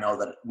me. And I know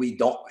that we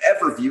don't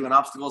ever view an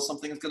obstacle as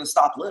something that's going to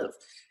stop Liv.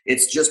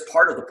 It's just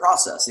part of the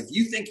process. If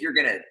you think you're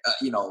going to,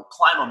 you know,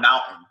 climb a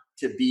mountain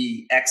to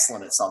be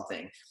excellent at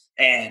something,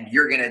 and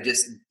you're going to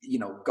just, you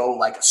know, go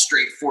like a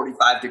straight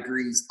 45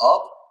 degrees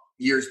up,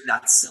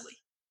 that's silly.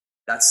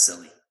 That's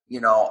silly. You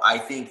know, I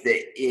think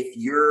that if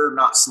you're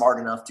not smart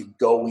enough to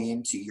go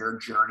into your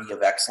journey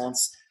of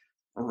excellence,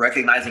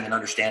 recognizing and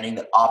understanding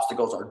that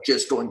obstacles are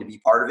just going to be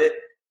part of it,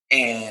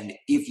 and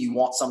if you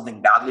want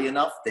something badly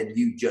enough, then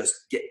you just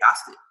get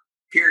past it,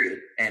 period.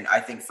 And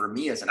I think for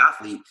me as an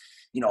athlete,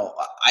 you know,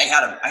 I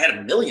had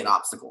a million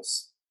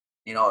obstacles.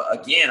 You know,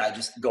 again, I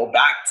just go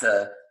back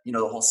to, you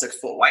know, the whole 6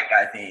 foot white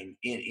guy thing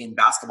in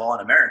basketball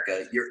in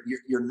America.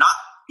 You're not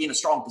in a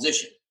strong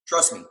position.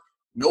 Trust me.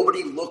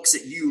 Nobody looks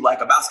at you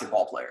like a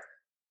basketball player,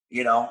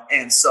 you know?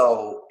 And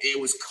so it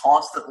was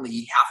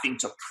constantly having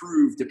to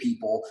prove to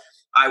people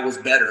I was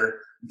better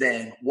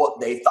than what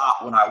they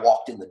thought when I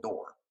walked in the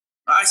door.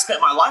 I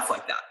spent my life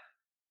like that,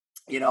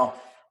 you know?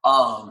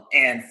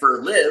 And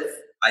for Liv,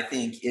 I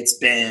think it's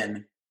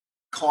been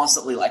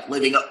constantly like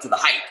living up to the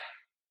hype.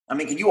 I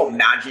mean, can you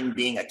imagine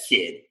being a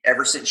kid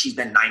ever since she's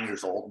been 9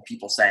 years old and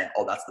people saying,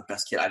 oh, that's the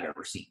best kid I've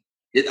ever seen.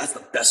 That's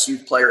the best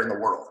youth player in the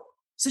world.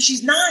 Since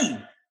she's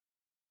 9.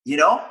 You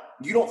know,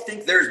 you don't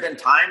think there's been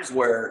times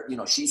where, you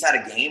know, she's had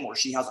a game where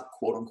she hasn't,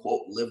 quote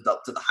unquote, lived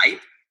up to the hype?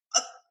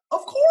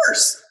 Of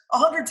course,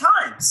 100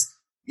 times,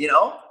 you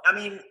know? I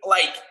mean,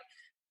 like,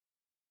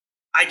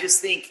 I just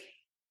think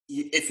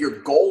if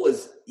your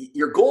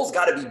goal's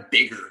got to be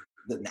bigger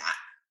than that,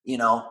 you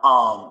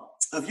know?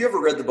 Have you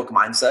ever read the book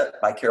Mindset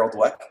by Carol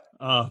Dweck?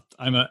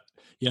 I'm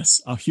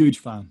a huge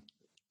fan.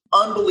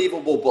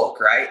 Unbelievable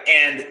book, right?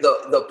 And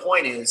the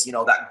point is, you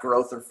know, that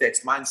growth or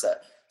fixed mindset.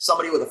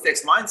 Somebody with a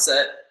fixed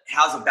mindset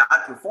has a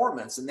bad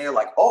performance and they're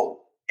like,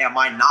 oh, am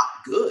I not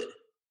good?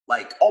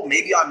 Like, oh,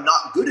 maybe I'm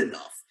not good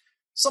enough.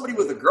 Somebody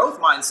with a growth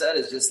mindset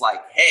is just like,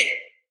 hey,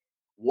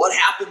 what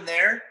happened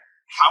there?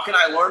 How can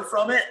I learn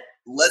from it?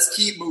 Let's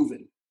keep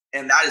moving.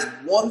 And that is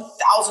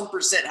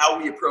 1000%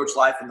 how we approach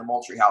life in the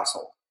Moultrie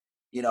household.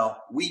 You know,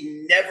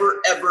 we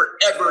never, ever,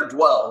 ever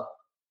dwell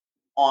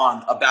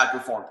on a bad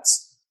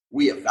performance.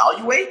 We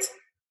evaluate,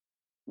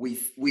 we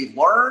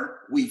learn,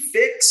 we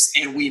fix,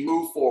 and we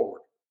move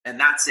forward. And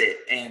that's it.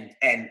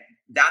 And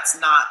that's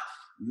not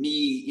me,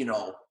 you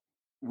know,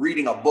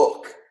 reading a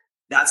book.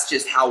 That's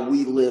just how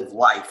we live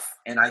life.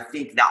 And I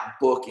think that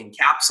book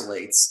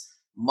encapsulates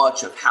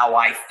much of how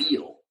I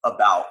feel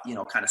about, you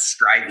know, kind of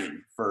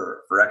striving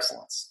for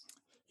excellence.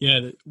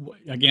 Yeah,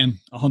 again,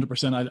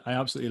 100%. I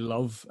absolutely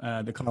love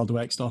the Carl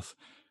Dweck stuff.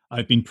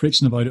 I've been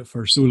preaching about it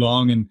for so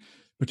long, and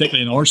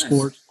particularly in our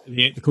sport,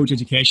 the coach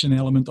education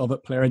element of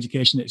it, player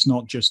education, it's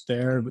not just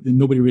there, but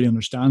nobody really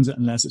understands it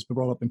unless it's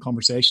brought up in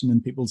conversation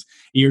and people's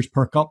ears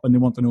perk up and they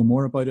want to know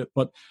more about it.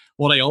 But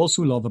what I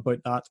also love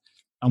about that,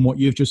 and what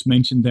you've just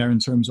mentioned there in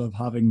terms of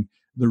having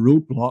the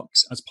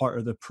roadblocks as part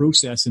of the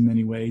process in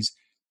many ways,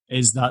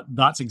 is that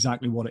that's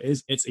exactly what it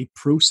is. It's a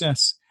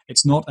process.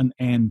 It's not an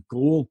end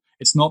goal.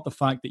 It's not the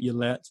fact that you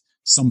let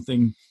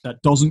something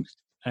that doesn't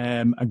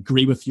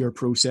agree with your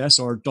process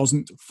or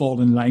doesn't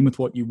fall in line with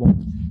what you want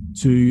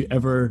to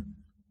ever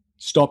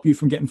stop you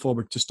from getting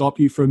forward, to stop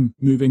you from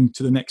moving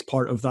to the next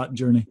part of that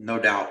journey. No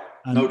doubt.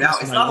 No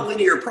doubt. It's not a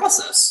linear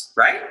process,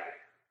 right?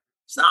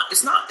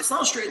 It's not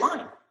a straight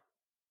line.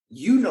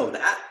 You know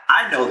that.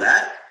 I know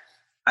that.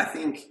 I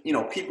think, you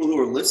know, people who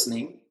are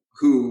listening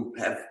who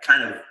have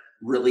kind of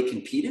really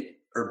competed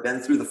or been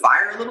through the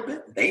fire a little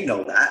bit, they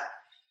know that.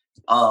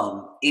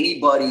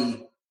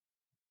 Anybody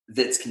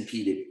that's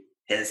competed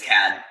has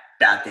had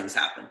bad things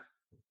happen,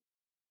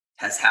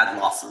 has had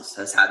losses,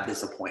 has had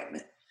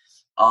disappointment.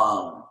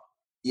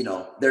 You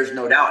know, there's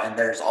no doubt. And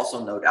there's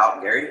also no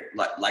doubt, Gary,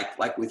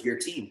 like with your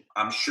team,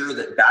 I'm sure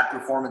that bad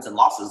performance and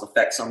losses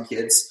affect some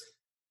kids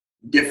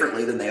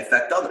differently than they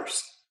affect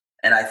others.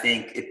 And I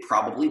think it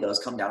probably does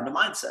come down to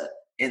mindset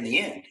in the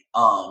end.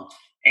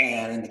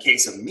 And in the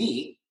case of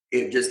me,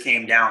 it just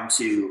came down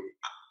to,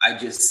 I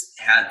just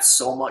had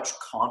so much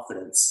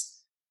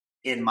confidence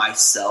in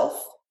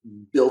myself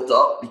built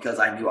up because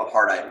I knew how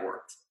hard I had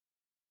worked.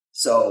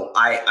 So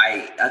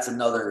I that's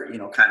another, you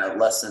know, kind of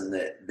lesson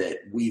that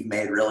we've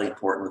made really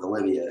important with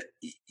Olivia.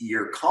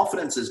 Your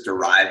confidence is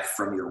derived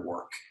from your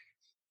work.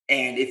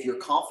 And if your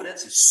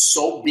confidence is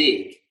so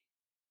big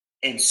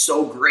and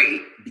so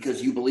great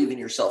because you believe in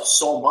yourself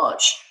so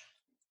much,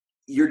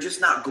 you're just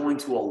not going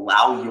to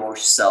allow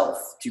yourself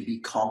to be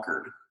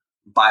conquered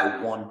by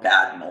one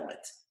bad moment.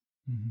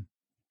 Mm-hmm.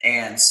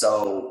 And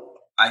so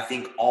I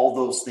think all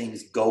those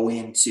things go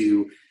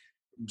into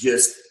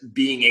just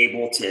being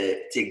able to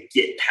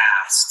get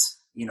past,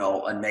 you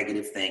know, a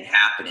negative thing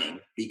happening,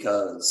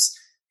 because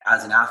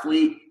as an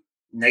athlete,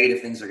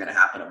 negative things are going to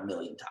happen a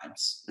million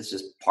times. It's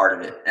just part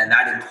of it. And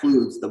that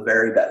includes the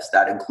very best.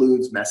 That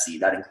includes Messi.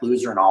 That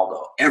includes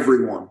Ronaldo,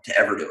 everyone to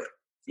ever do it,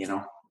 you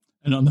know?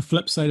 And on the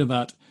flip side of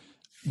that,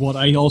 what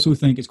I also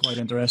think is quite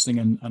interesting,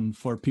 and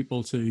for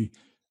people to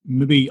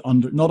maybe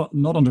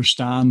not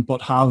understand,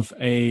 but have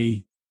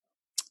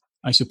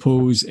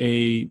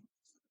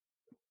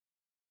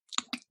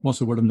what's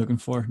the word I'm looking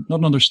for? Not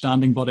an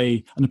understanding, but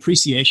an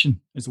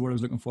appreciation is the word I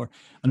was looking for.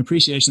 An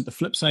appreciation at the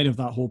flip side of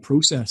that whole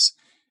process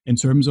in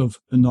terms of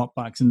the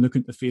knockbacks and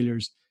looking at the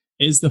failures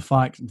is the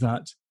fact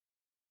that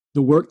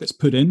the work that's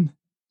put in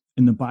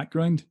the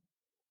background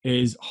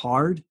is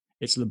hard.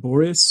 It's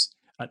laborious.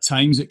 At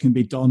times it can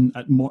be done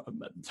at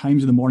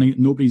times in the morning that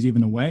nobody's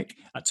even awake.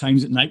 At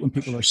times at night when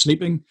people are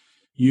sleeping,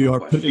 you are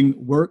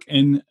putting work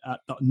in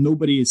that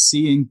nobody is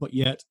seeing, but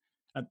yet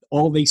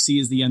all they see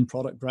is the end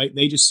product, right?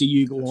 They just see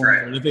you go on,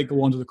 or Olivia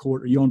go onto the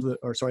court, or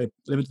Olivia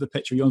to the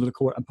pitch, or you onto the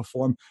court and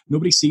perform.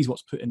 Nobody sees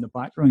what's put in the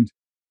background.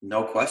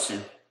 No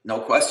question.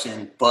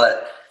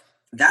 But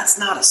that's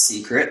not a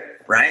secret,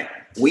 right?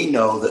 We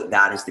know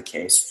that is the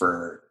case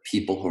for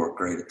people who are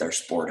great at their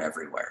sport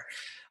everywhere.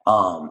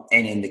 And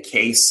in the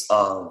case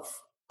of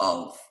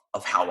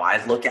how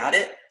I look at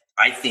it,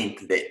 I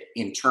think that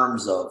in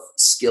terms of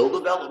skill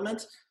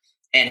development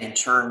and in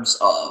terms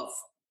of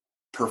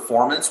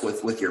performance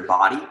with your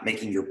body,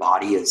 making your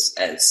body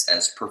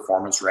as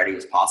performance ready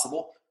as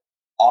possible,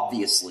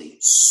 obviously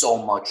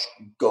so much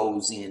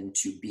goes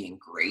into being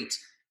great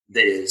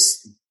that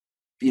is,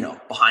 you know,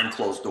 behind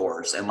closed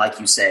doors. And like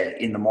you say,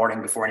 in the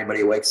morning before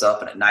anybody wakes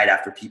up and at night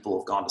after people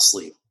have gone to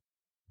sleep.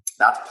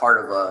 That's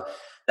part of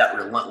that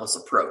relentless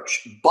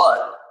approach.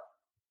 But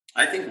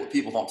I think what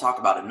people don't talk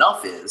about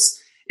enough is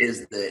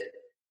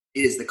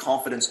the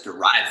confidence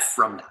derived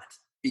from that.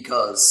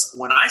 Because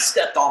when I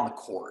stepped on the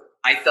court,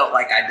 I felt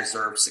like I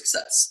deserved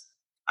success.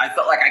 I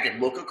felt like I could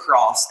look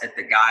across at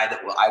the guy that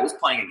I was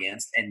playing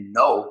against and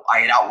know I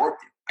had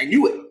outworked him. I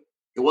knew it.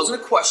 It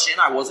wasn't a question.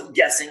 I wasn't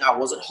guessing. I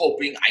wasn't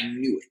hoping. I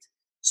knew it.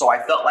 So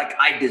I felt like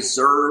I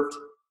deserved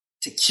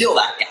to kill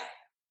that guy.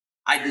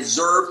 I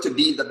deserved to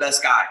be the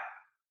best guy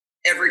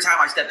every time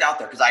I stepped out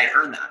there because I had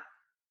earned that.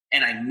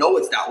 And I know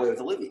it's that way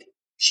with Olivia.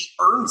 She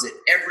earns it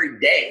every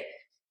day.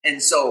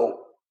 And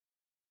so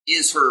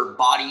Is her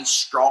body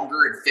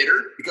stronger and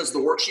fitter because of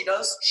the work she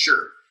does?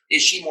 Sure.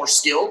 Is she more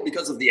skilled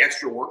because of the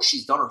extra work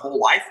she's done her whole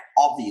life?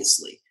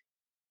 Obviously.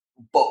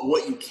 But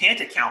what you can't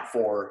account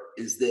for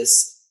is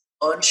this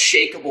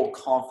unshakable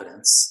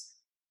confidence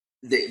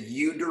that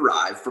you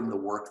derive from the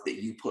work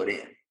that you put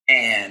in.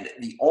 And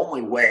the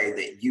only way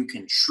that you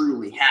can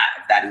truly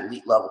have that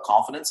elite level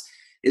confidence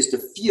is to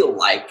feel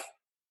like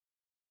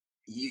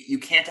you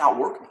can't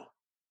outwork me.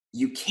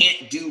 You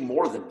can't do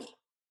more than me,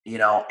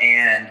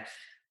 and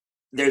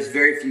there's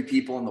very few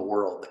people in the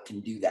world that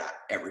can do that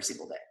every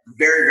single day.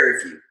 Very,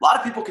 very few. A lot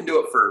of people can do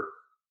it for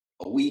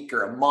a week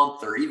or a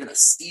month or even a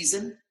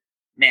season.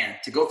 Man,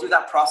 to go through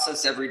that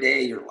process every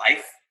day of your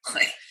life,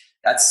 like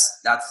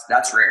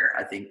that's rare.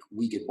 I think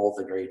we could both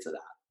agree to that.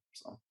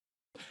 So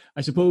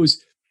I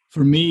suppose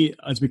for me,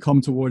 as we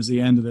come towards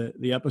the end of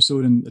the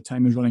episode and the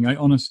time is running out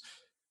on us,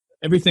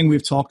 everything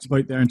we've talked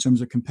about there in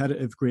terms of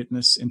competitive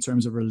greatness, in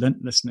terms of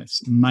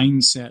relentlessness,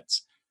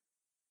 mindsets,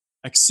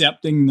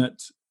 accepting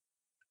that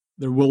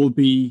there will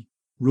be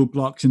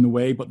roadblocks in the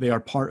way, but they are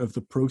part of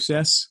the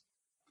process.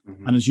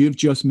 Mm-hmm. And as you've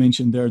just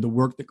mentioned there, the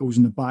work that goes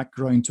in the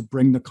background to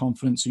bring the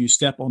confidence. So you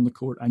step on the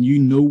court and you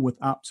know with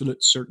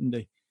absolute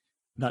certainty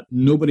that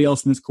nobody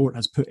else in this court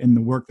has put in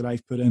the work that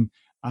I've put in.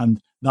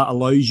 And that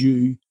allows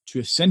you to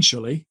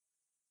essentially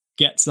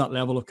get to that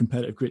level of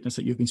competitive greatness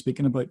that you've been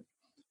speaking about.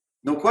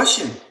 No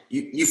question.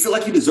 You feel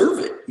like you deserve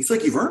it. You feel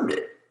like you've earned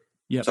it.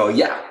 Yeah. So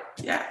yeah,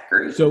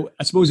 great. So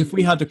I suppose if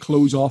we had to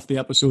close off the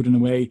episode in a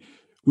way,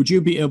 would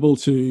you be able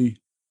to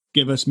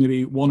give us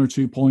maybe 1 or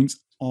 2 points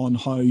on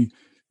how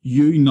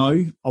you now,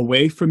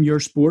 away from your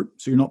sport,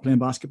 so you're not playing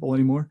basketball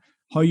anymore,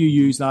 how you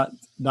use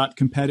that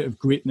competitive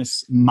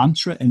greatness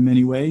mantra in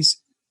many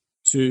ways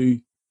to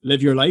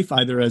live your life,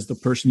 either as the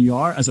person you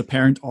are, as a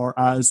parent, or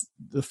as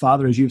the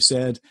father, as you've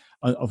said,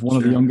 of one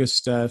of the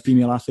youngest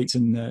female athletes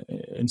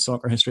in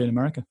soccer history in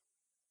America?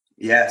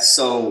 Yeah,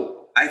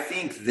 so I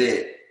think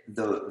that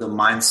the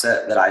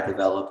mindset that I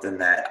developed and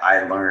that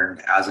I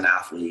learned as an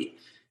athlete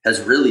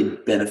has really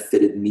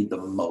benefited me the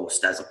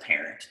most as a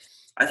parent.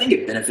 I think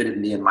it benefited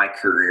me in my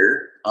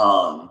career,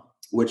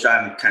 which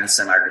I'm kind of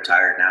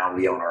semi-retired now.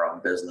 We own our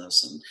own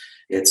business and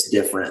it's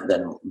different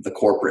than the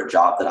corporate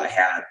job that I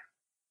had.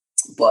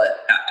 But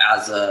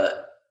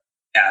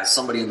as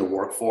somebody in the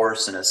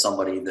workforce and as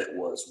somebody that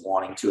was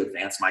wanting to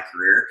advance my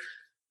career,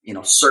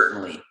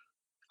 certainly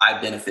I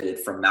benefited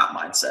from that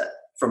mindset,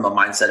 from a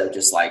mindset of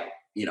just like,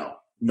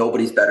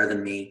 nobody's better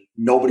than me.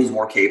 Nobody's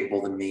more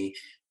capable than me.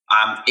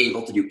 I'm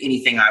able to do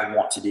anything I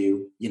want to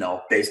do,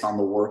 based on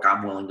the work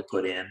I'm willing to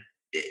put in.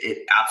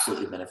 It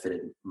absolutely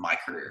benefited my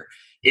career.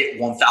 It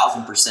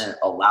 1000%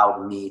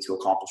 allowed me to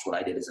accomplish what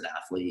I did as an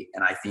athlete.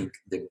 And I think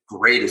the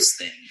greatest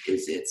thing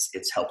is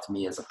it's helped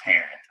me as a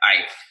parent.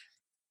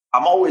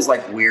 I'm always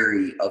like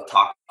weary of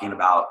talking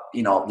about,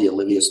 the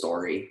Olivia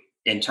story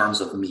in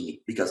terms of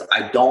me, because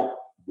I don't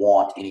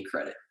want any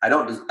credit. I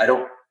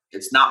don't,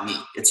 it's not me,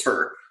 it's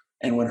her.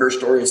 And when her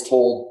story is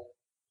told,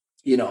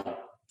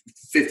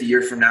 50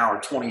 years from now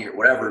or 20 years,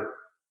 whatever,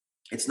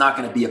 it's not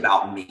going to be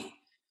about me.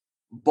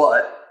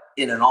 But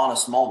in an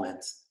honest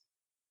moment,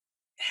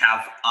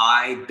 have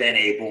I been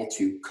able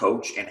to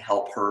coach and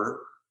help her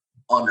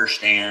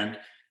understand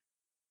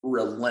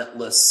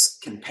relentless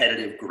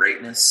competitive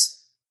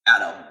greatness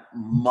at a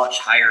much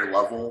higher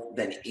level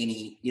than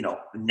any,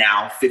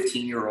 now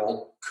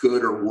 15-year-old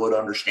could or would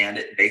understand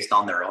it based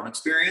on their own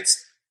experience?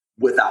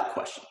 Without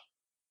question.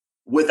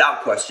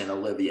 Without question,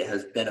 Olivia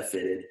has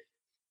benefited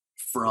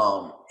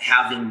from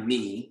having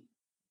me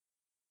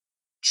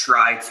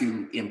try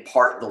to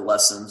impart the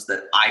lessons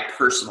that I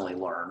personally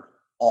learned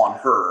on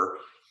her,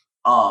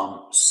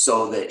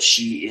 so that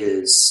she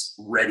is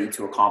ready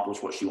to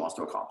accomplish what she wants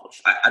to accomplish.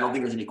 I don't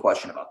think there's any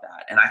question about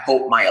that. And I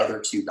hope my other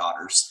 2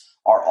 daughters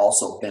are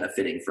also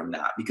benefiting from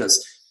that,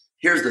 because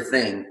here's the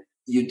thing,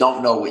 you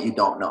don't know what you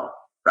don't know,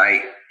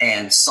 right?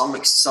 And some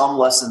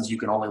lessons you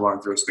can only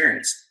learn through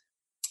experience,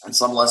 and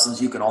some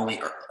lessons you can only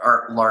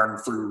learn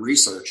through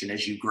research and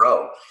as you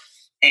grow.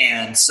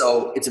 And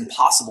so it's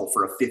impossible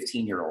for a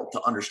 15-year-old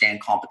to understand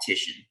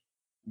competition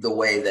the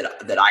way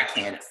that I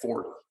can at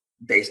 40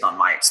 based on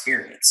my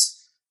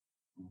experience.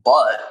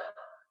 But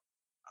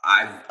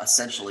I've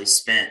essentially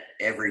spent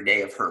every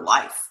day of her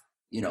life,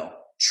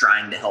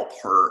 trying to help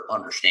her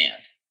understand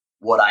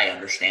what I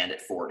understand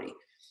at 40,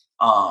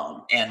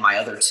 and my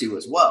other 2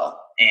 as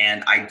well.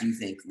 And I do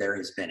think there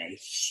has been a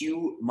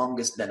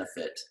humongous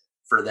benefit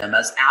for them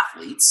as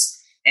athletes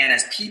and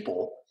as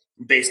people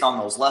based on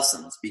those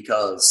lessons,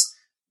 because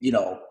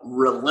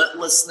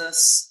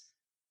relentlessness,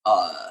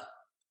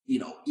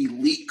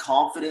 elite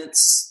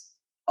confidence,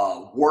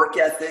 work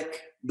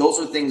ethic, those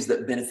are things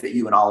that benefit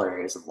you in all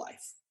areas of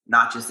life,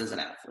 not just as an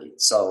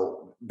athlete.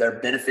 So they're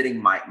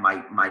benefiting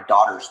my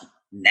daughters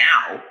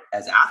now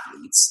as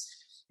athletes,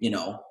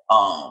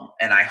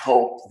 and I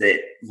hope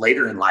that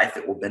later in life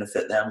it will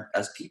benefit them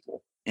as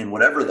people in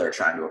whatever they're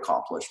trying to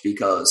accomplish,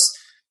 because,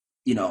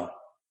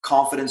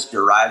 confidence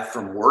derived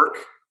from work,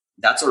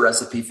 that's a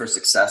recipe for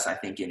success, I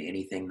think, in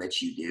anything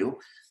that you do.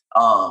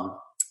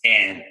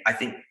 And I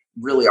think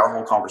really our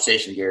whole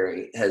conversation,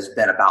 Gary, has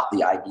been about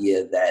the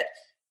idea that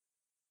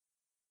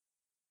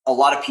a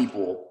lot of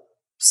people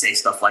say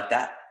stuff like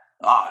that.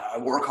 I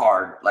work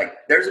hard. Like,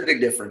 there's a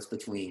big difference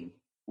between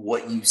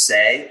what you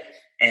say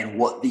and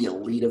what the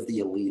elite of the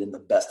elite and the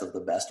best of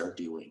the best are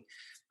doing.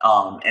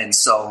 And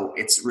so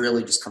it's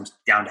really just comes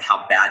down to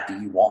how bad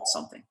do you want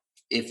something.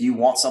 If you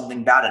want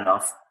something bad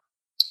enough,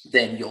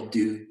 then you'll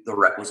do the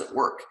requisite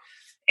work.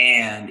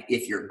 And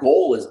if your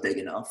goal is big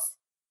enough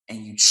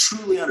and you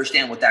truly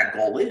understand what that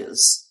goal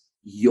is,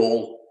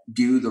 you'll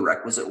do the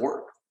requisite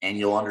work and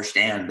you'll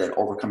understand that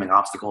overcoming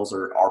obstacles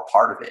are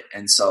part of it.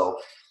 And so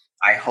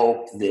I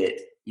hope that,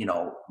 you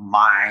know,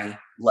 my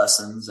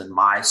lessons and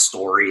my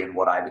story and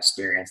what I've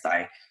experienced,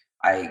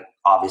 I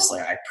obviously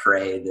I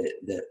pray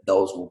that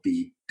those will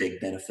be big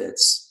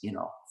benefits, you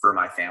know, for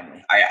my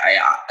family.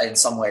 I in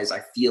some ways,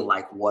 I feel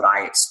like what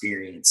I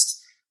experienced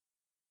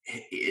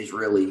is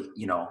really,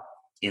 you know,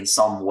 in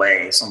some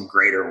way, some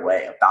greater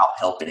way about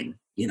helping,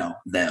 you know,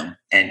 them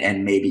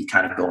and maybe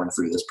kind of going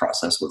through this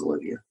process with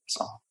Olivia.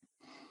 So.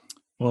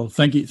 Well,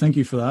 thank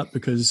you for that,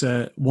 because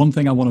one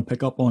thing I want to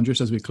pick up on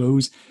just as we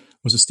close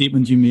was a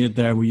statement you made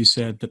there where you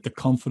said that the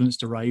confidence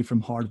derived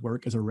from hard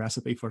work is a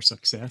recipe for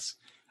success.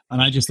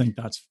 And I just think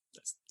that's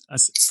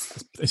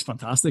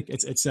fantastic.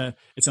 It's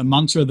a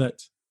mantra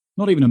that,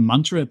 not even a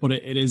mantra, but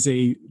it is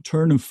a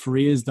turn of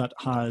phrase that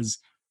has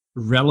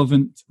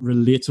relevant,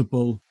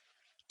 relatable,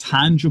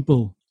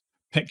 tangible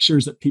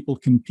pictures that people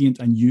can paint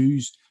and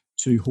use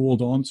to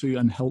hold on to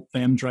and help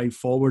them drive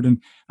forward.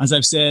 And as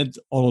I've said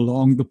all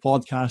along, the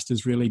podcast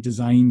is really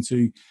designed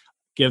to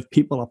give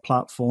people a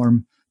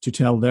platform to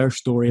tell their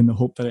story in the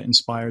hope that it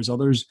inspires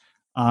others.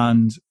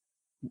 And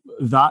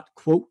that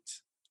quote,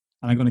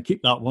 and I'm going to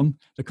keep that one,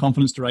 the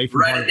confidence derived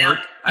from hard work.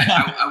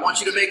 I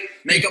want you to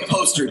make a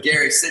poster,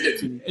 Gary. Send it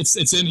to me.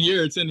 It's in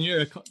here. It's in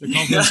here. The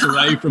confidence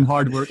derived from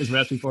hard work is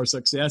recipe for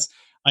success,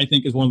 I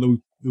think, is one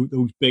of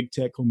those big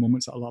take-home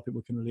moments that a lot of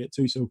people can relate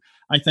to. So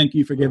I thank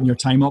you for giving your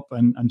time up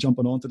and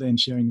jumping on today and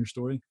sharing your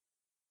story.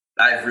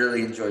 I've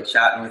really enjoyed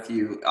chatting with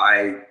you.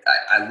 I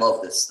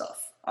love this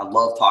stuff. I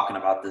love talking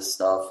about this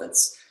stuff.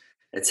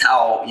 It's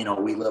how, you know,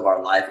 we live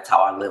our life. It's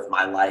how I live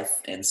my life.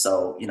 And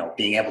so, you know,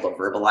 being able to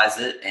verbalize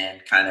it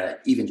and kind of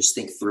even just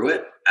think through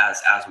it as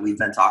we've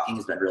been talking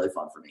has been really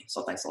fun for me.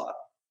 So thanks a lot.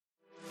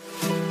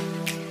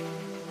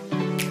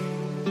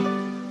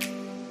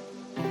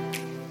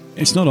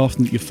 It's not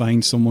often that you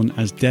find someone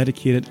as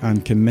dedicated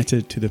and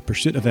committed to the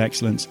pursuit of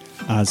excellence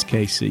as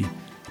KC.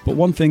 But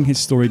one thing his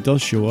story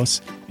does show us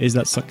is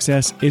that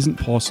success isn't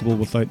possible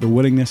without the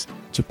willingness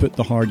to put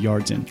the hard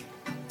yards in.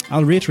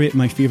 I'll reiterate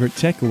my favourite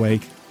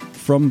takeaway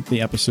from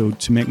the episode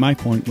to make my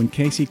point when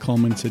KC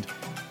commented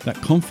that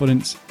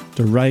confidence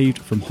derived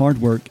from hard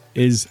work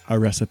is a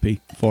recipe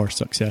for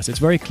success. It's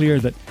very clear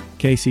that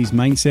KC's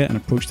mindset and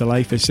approach to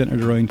life is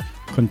centred around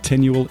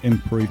continual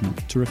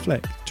improvement, to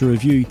reflect, to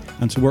review,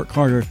 and to work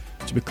harder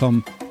to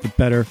become the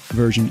better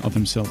version of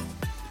himself.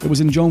 It was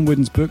in John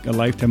Wooden's book, A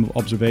Lifetime of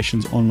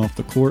Observations on and off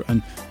the court,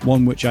 and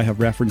one which I have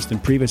referenced in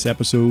previous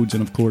episodes,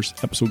 and of course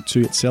episode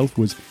 2 itself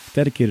was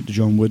dedicated to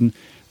John Wooden,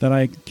 that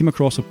I came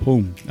across a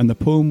poem, and the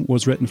poem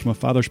was written from a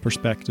father's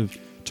perspective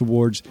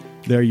towards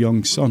their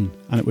young son,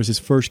 and it was his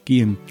first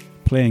game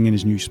playing in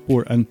his new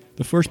sport. And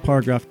the first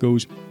paragraph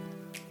goes,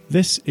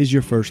 "This is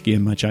your first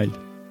game, my child.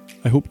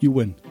 I hope you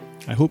win.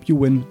 I hope you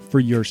win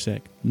for your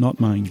sake, not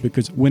mine,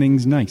 because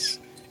winning's nice.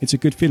 It's a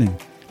good feeling,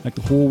 like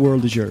the whole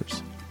world is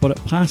yours. But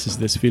it passes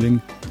this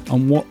feeling,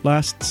 and what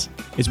lasts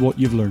is what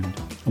you've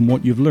learned, and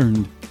what you've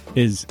learned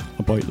is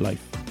about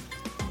life."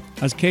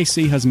 As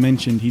KC has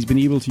mentioned, he's been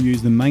able to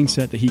use the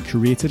mindset that he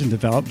created and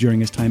developed during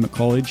his time at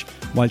college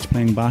whilst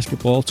playing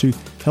basketball to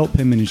help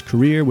him in his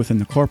career within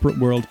the corporate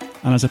world,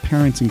 and as a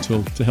parenting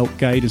tool to help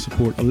guide and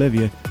support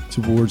Olivia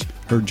towards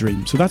her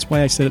dream. So that's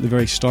why I said at the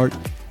very start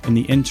in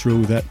the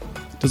intro that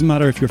it doesn't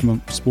matter if you're from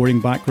a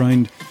sporting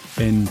background,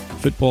 in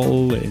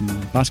football, in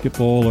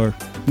basketball, or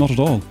not at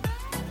all.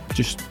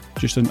 Just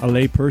a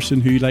lay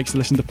person who likes to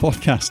listen to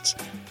podcasts.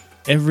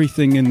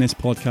 Everything in this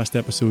podcast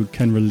episode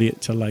can relate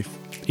to life,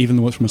 even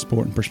though it's from a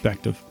sporting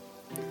perspective.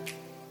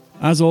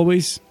 As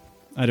always,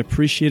 I'd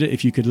appreciate it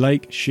if you could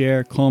like,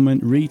 share,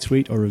 comment,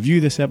 retweet, or review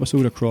this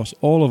episode across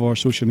all of our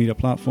social media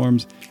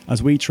platforms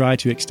as we try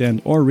to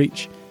extend our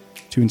reach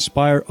to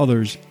inspire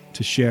others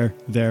to share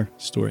their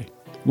story.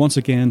 Once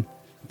again,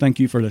 thank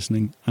you for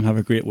listening and have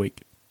a great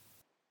week.